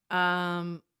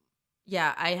 Yeah,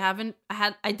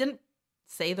 I didn't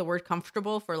say the word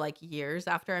comfortable for like years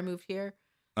after I moved here.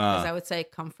 Because I would say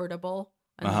comfortable.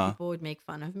 And then people would make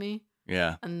fun of me.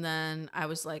 Yeah. And then I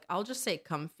was like, I'll just say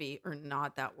comfy or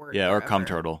not that word. Yeah, or forever. cum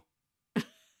turtle.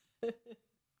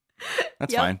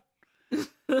 That's fine.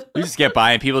 You just get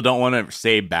by and people don't want to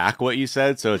say back what you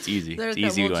said, so it's easy. They're It's like,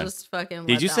 easy we'll going. just fucking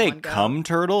Did let you that say one go. cum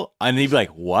turtle? And they'd be like,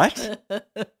 what?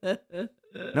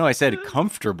 No, I said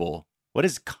comfortable. What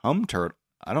is cum turtle?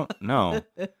 I don't know.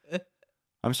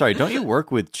 I'm sorry. Don't you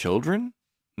work with children?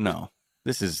 No.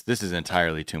 This is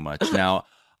entirely too much. Now,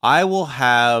 I will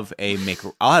have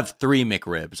I'll have 3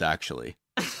 McRibs actually.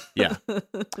 Yeah.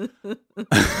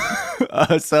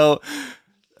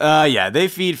 Yeah, they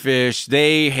feed fish.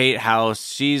 They hate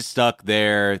house. She's stuck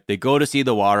there. They go to see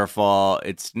the waterfall.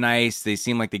 It's nice. They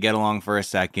seem like they get along for a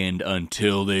second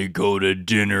until they go to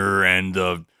dinner and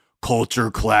the culture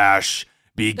clash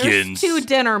begins. There's 2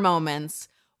 dinner moments.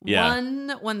 Yeah.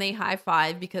 One, when they high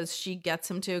five because she gets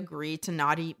him to agree to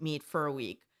not eat meat for a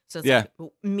week. So it's Yeah.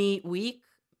 like meat week,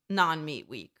 non-meat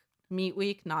week. Meat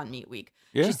week, non-meat week.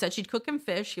 Yeah. She said she'd cook him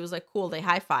fish. He was like, cool. They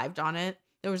high fived on it.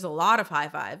 There was a lot of high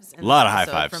fives. A lot of high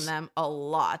episode fives. from them. A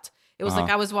lot. It was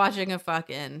like I was watching a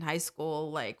fucking high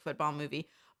school like football movie.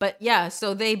 But yeah,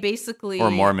 so they basically Or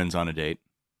Mormons on a date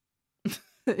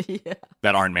yeah.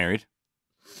 that aren't married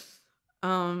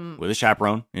with a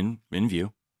chaperone in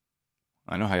view.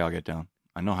 I know how y'all get down.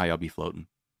 I know how y'all be floating.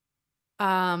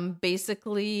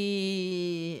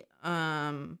 Basically,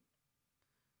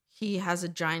 he has a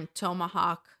giant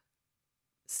tomahawk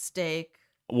steak.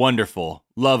 Wonderful.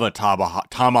 Love a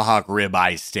tomahawk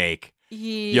ribeye steak.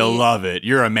 You'll love it.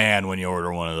 You're a man when you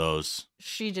order one of those.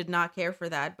 She did not care for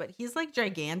that, but he's like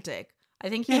gigantic. I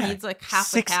think he needs like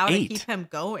half a cow to keep him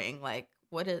going. Like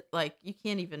you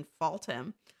can't even fault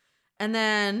him. And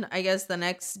then I guess the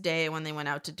next day when they went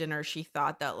out to dinner, she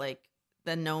thought that like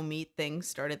the no meat thing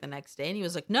started the next day. And he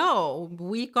was like, no,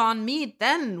 week on meat,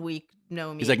 then week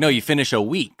no meat. He's like, no, you finish a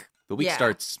week. The week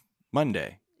starts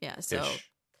Monday. Yeah, so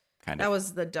kind of. That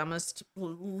was the dumbest,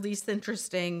 least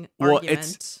interesting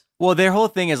argument. Well, their whole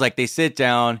thing is like they sit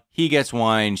down, he gets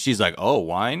wine, she's like, oh,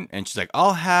 wine? And she's like,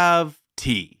 I'll have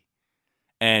tea.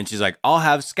 And she's like, I'll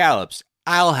have scallops.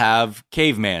 I'll have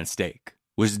caveman steak.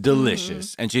 Was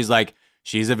delicious. And she's like,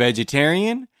 she's a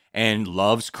vegetarian and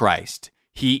loves Christ.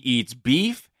 He eats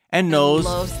beef and knows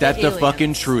that the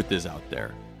fucking truth is out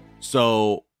there.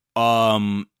 So,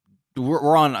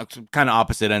 we're on kind of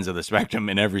opposite ends of the spectrum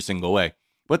in every single way.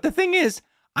 But the thing is,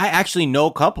 I actually know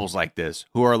couples like this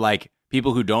who are like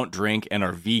people who don't drink and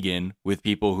are vegan with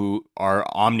people who are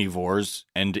omnivores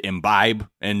and imbibe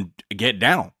and get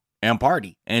down and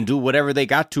party and do whatever they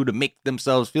got to make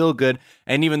themselves feel good.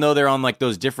 And even though they're on like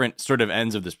those different sort of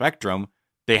ends of the spectrum,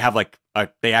 they have like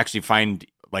they actually find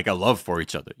like a love for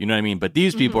each other. You know what I mean? But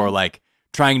these people are like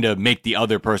trying to make the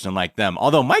other person like them.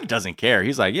 Although Mike doesn't care.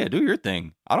 He's like, yeah, do your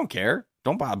thing. I don't care.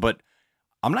 Don't bother. But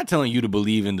I'm not telling you to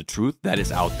believe in the truth that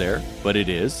is out there, but it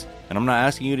is. And I'm not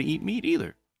asking you to eat meat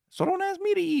either. So don't ask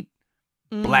me to eat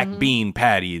black bean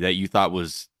patty that you thought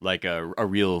was like a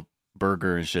real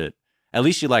burger and shit. At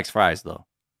least she likes fries, though.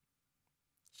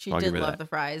 She did love the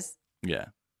fries. Yeah.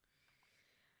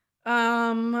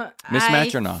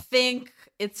 Mismatch or no? I think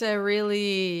it's a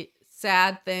really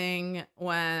sad thing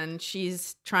when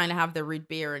she's trying to have the root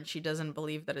beer and she doesn't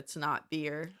believe that it's not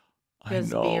beer. Because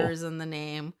beer is in the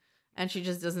name. And she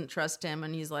just doesn't trust him.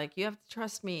 And he's like, you have to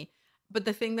trust me. But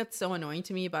the thing that's so annoying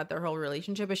to me about their whole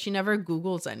relationship is she never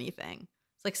Googles anything.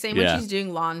 It's like same when she's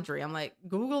doing laundry. I'm like,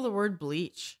 Google the word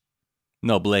bleach.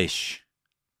 No, bleach.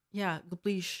 Yeah,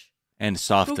 bleach. And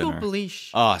softener. Google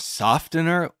bleach.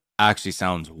 Softener actually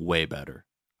sounds way better.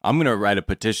 I'm going to write a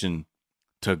petition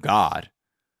to God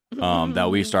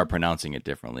that we start pronouncing it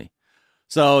differently.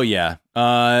 So, yeah.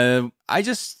 I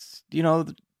just,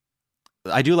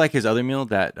 I do like his other meal,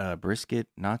 that brisket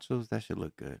nachos. That should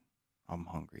look good. I'm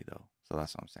hungry, though. So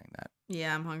that's why I'm saying that.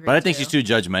 Yeah, I'm hungry, But I think she's too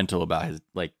judgmental about his,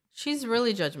 like... She's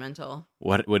really judgmental.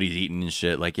 What he's eating and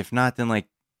shit. Like, if not, then, like,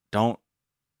 don't...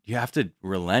 You have to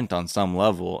relent on some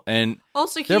level. And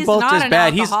also, he's they're both not just an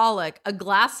bad. alcoholic. A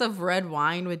glass of red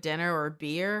wine with dinner or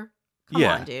beer? Come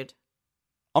on, dude.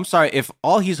 I'm sorry. If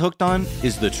all he's hooked on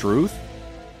is the truth,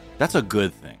 that's a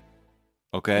good thing.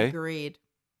 Okay? Agreed.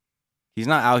 He's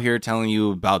not out here telling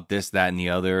you about this, that, and the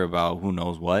other, about who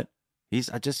knows what. He's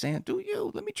just saying, do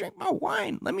you? Let me drink my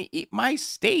wine. Let me eat my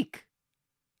steak.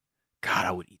 God,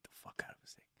 I would eat the fuck out of a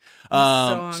steak.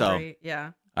 I'm so hungry.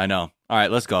 Yeah. I know. All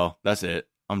right, let's go. That's it.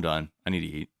 I'm done. I need to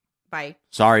eat. Bye.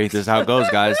 Sorry, this is how it goes,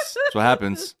 guys. That's what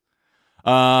happens.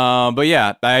 But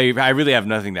yeah, I really have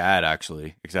nothing to add,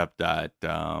 actually, except that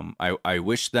I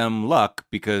wish them luck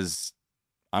because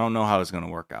I don't know how it's going to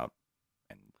work out.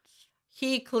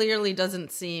 He clearly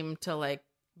doesn't seem to like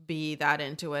be that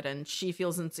into it, and she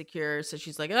feels insecure, so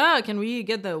she's like, can we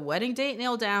get the wedding date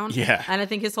nailed down? Yeah. And I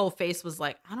think his whole face was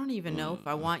like, I don't even know if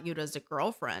I want you as a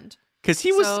girlfriend. Because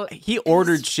he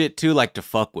ordered shit too, like to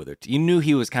fuck with her. You knew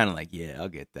he was kind of like, yeah, I'll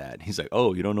get that. He's like,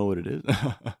 oh, you don't know what it is?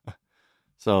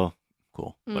 So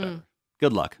cool, whatever.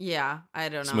 Good luck. Yeah, I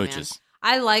don't know, Smooches.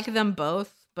 man. I like them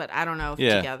both, but I don't know if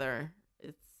together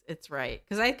it's right.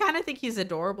 Because I kind of think he's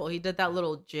adorable. He did that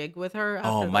little jig with her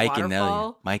after the Mike waterfall. and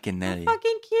Nelly. Mike and Nelly.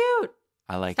 Fucking cute.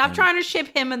 I like Stop him. trying to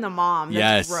ship him and the mom.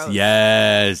 That's gross.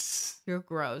 Yes. You're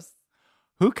gross.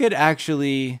 Who could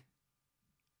actually...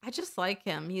 I just like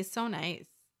him. He's so nice.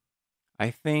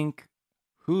 I think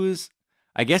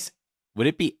I guess, would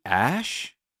it be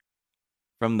Ash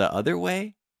from the other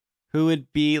way? Who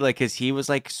would be like, because he was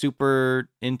like super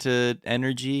into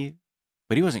energy,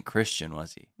 but he wasn't Christian,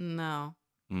 was he? No.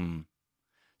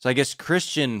 So I guess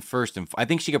Christian first. And I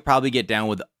think she could probably get down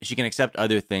with, she can accept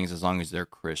other things as long as they're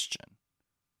Christian.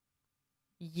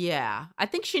 Yeah. I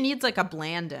think she needs like a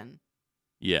Blandon.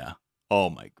 Yeah. Oh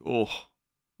my God.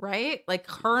 Right? Like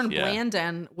her and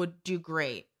Blandon would do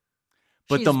great.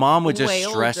 But She's the mom would just way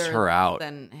stress older her out.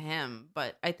 Than him,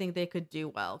 but I think they could do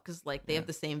well because like they have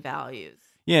the same values.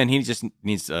 Yeah, and he just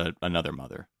needs another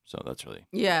mother. So that's really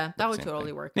that would same totally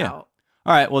thing. work Yeah. out.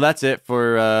 All right, well, that's it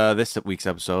for this week's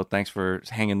episode. Thanks for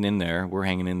hanging in there. We're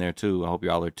hanging in there, too. I hope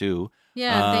y'all are, too.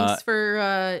 Yeah, thanks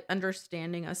for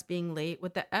understanding us being late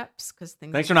with the EPs.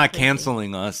 Thanks for not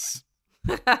canceling us.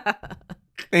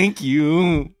 Thank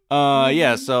you.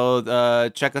 So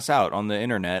check us out on the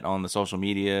internet, on the social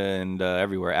media, and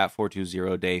everywhere at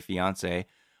 420DayFiance.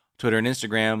 Twitter and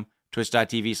Instagram,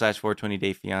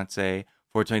 twitch.tv/420DayFiance.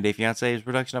 420DayFiance is a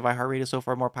production of iHeartRadio. So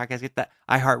far, more podcasts. Get that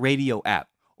iHeartRadio app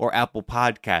or Apple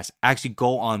Podcasts. Actually,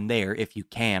 go on there if you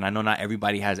can. I know not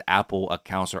everybody has Apple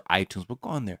accounts or iTunes, but go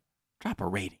on there. Drop a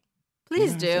rating.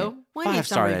 Please do. We need some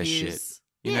 5-star reviews. that shit.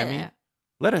 You know what I mean?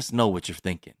 Let us know what you're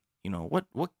thinking. You know,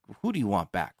 who do you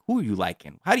want back? Who are you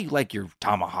liking? How do you like your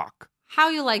tomahawk? How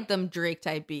you like them Drake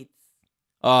type beats?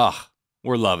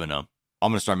 We're loving them.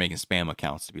 I'm going to start making spam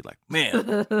accounts to be like,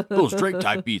 man, those Drake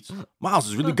type beats. Miles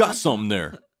has really got something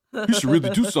there. You should really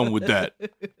do something with that.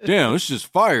 Damn, this is just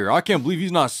fire. I can't believe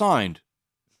he's not signed.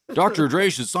 Dr.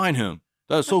 Dre should sign him.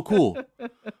 That's so cool.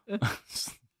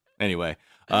 Anyway,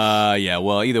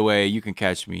 well, either way, you can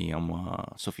catch me. I'm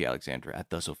Sophia Alexandra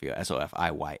at the Sophia,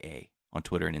 SOFIYA on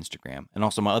Twitter and Instagram. And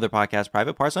also my other podcast,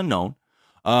 Private Parts Unknown,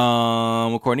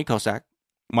 with Courtney Kosak,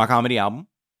 my comedy album,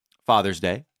 Father's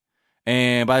Day.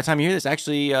 And by the time you hear this,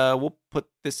 actually, we'll put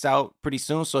this out pretty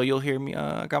soon, so you'll hear me.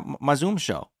 I got my Zoom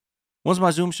show. What's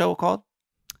my Zoom show called?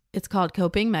 It's called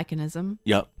Coping Mechanism.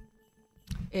 Yep.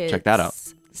 Check that out.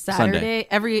 Saturday,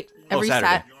 Sunday.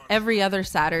 every other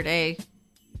Saturday,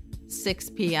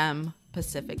 6 p.m.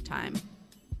 Pacific time.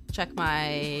 Check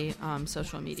my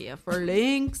social media for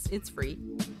links. It's free.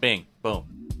 Bing.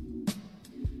 Boom.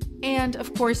 And,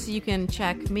 of course, you can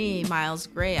check me, Miles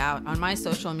Gray, out on my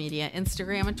social media,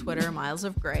 Instagram and Twitter, Miles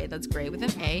of Gray. That's Gray with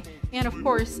an A. And, of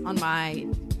course, on my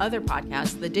other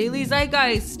podcast, The Daily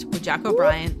Zeitgeist with Jack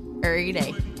O'Brien, every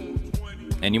day.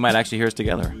 And you might actually hear us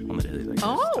together on The Daily Zeitgeist.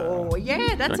 Oh,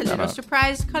 yeah. That's a little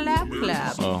surprise collab.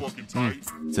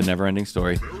 It's a never-ending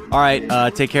story. All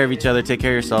right. Take care of each other. Take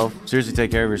care of yourself. Seriously,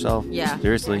 take care of yourself. Yeah.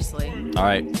 Seriously. All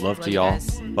right. Love to y'all.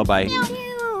 Bye-bye. Meow, meow.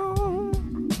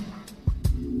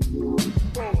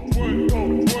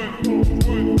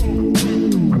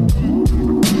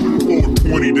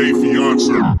 20-Day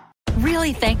Fiancé.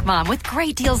 Really thank Mom with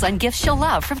great deals on gifts she'll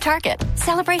love from Target.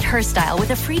 Celebrate her style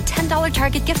with a free $10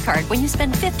 Target gift card when you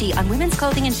spend $50 on women's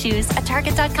clothing and shoes at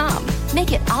Target.com.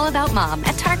 Make it all about Mom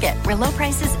at Target, where low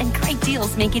prices and great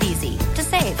deals make it easy to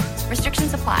save.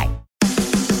 Restrictions apply.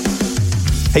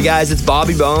 Hey guys, it's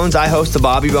Bobby Bones. I host the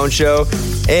Bobby Bones Show,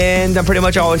 and I'm pretty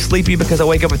much always sleepy because I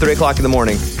wake up at 3 o'clock in the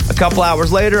morning. A couple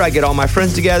hours later, I get all my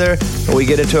friends together, and we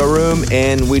get into a room,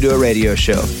 and we do a radio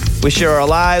show. We share our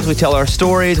lives, we tell our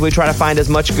stories, we try to find as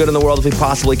much good in the world as we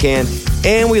possibly can,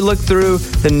 and we look through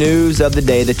the news of the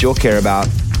day that you'll care about.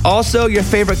 Also, your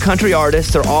favorite country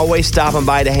artists are always stopping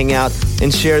by to hang out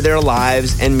and share their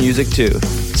lives and music too.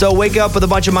 So wake up with a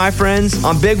bunch of my friends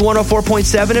on Big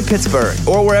 104.7 in Pittsburgh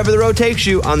or wherever the road takes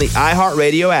you on the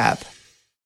iHeartRadio app.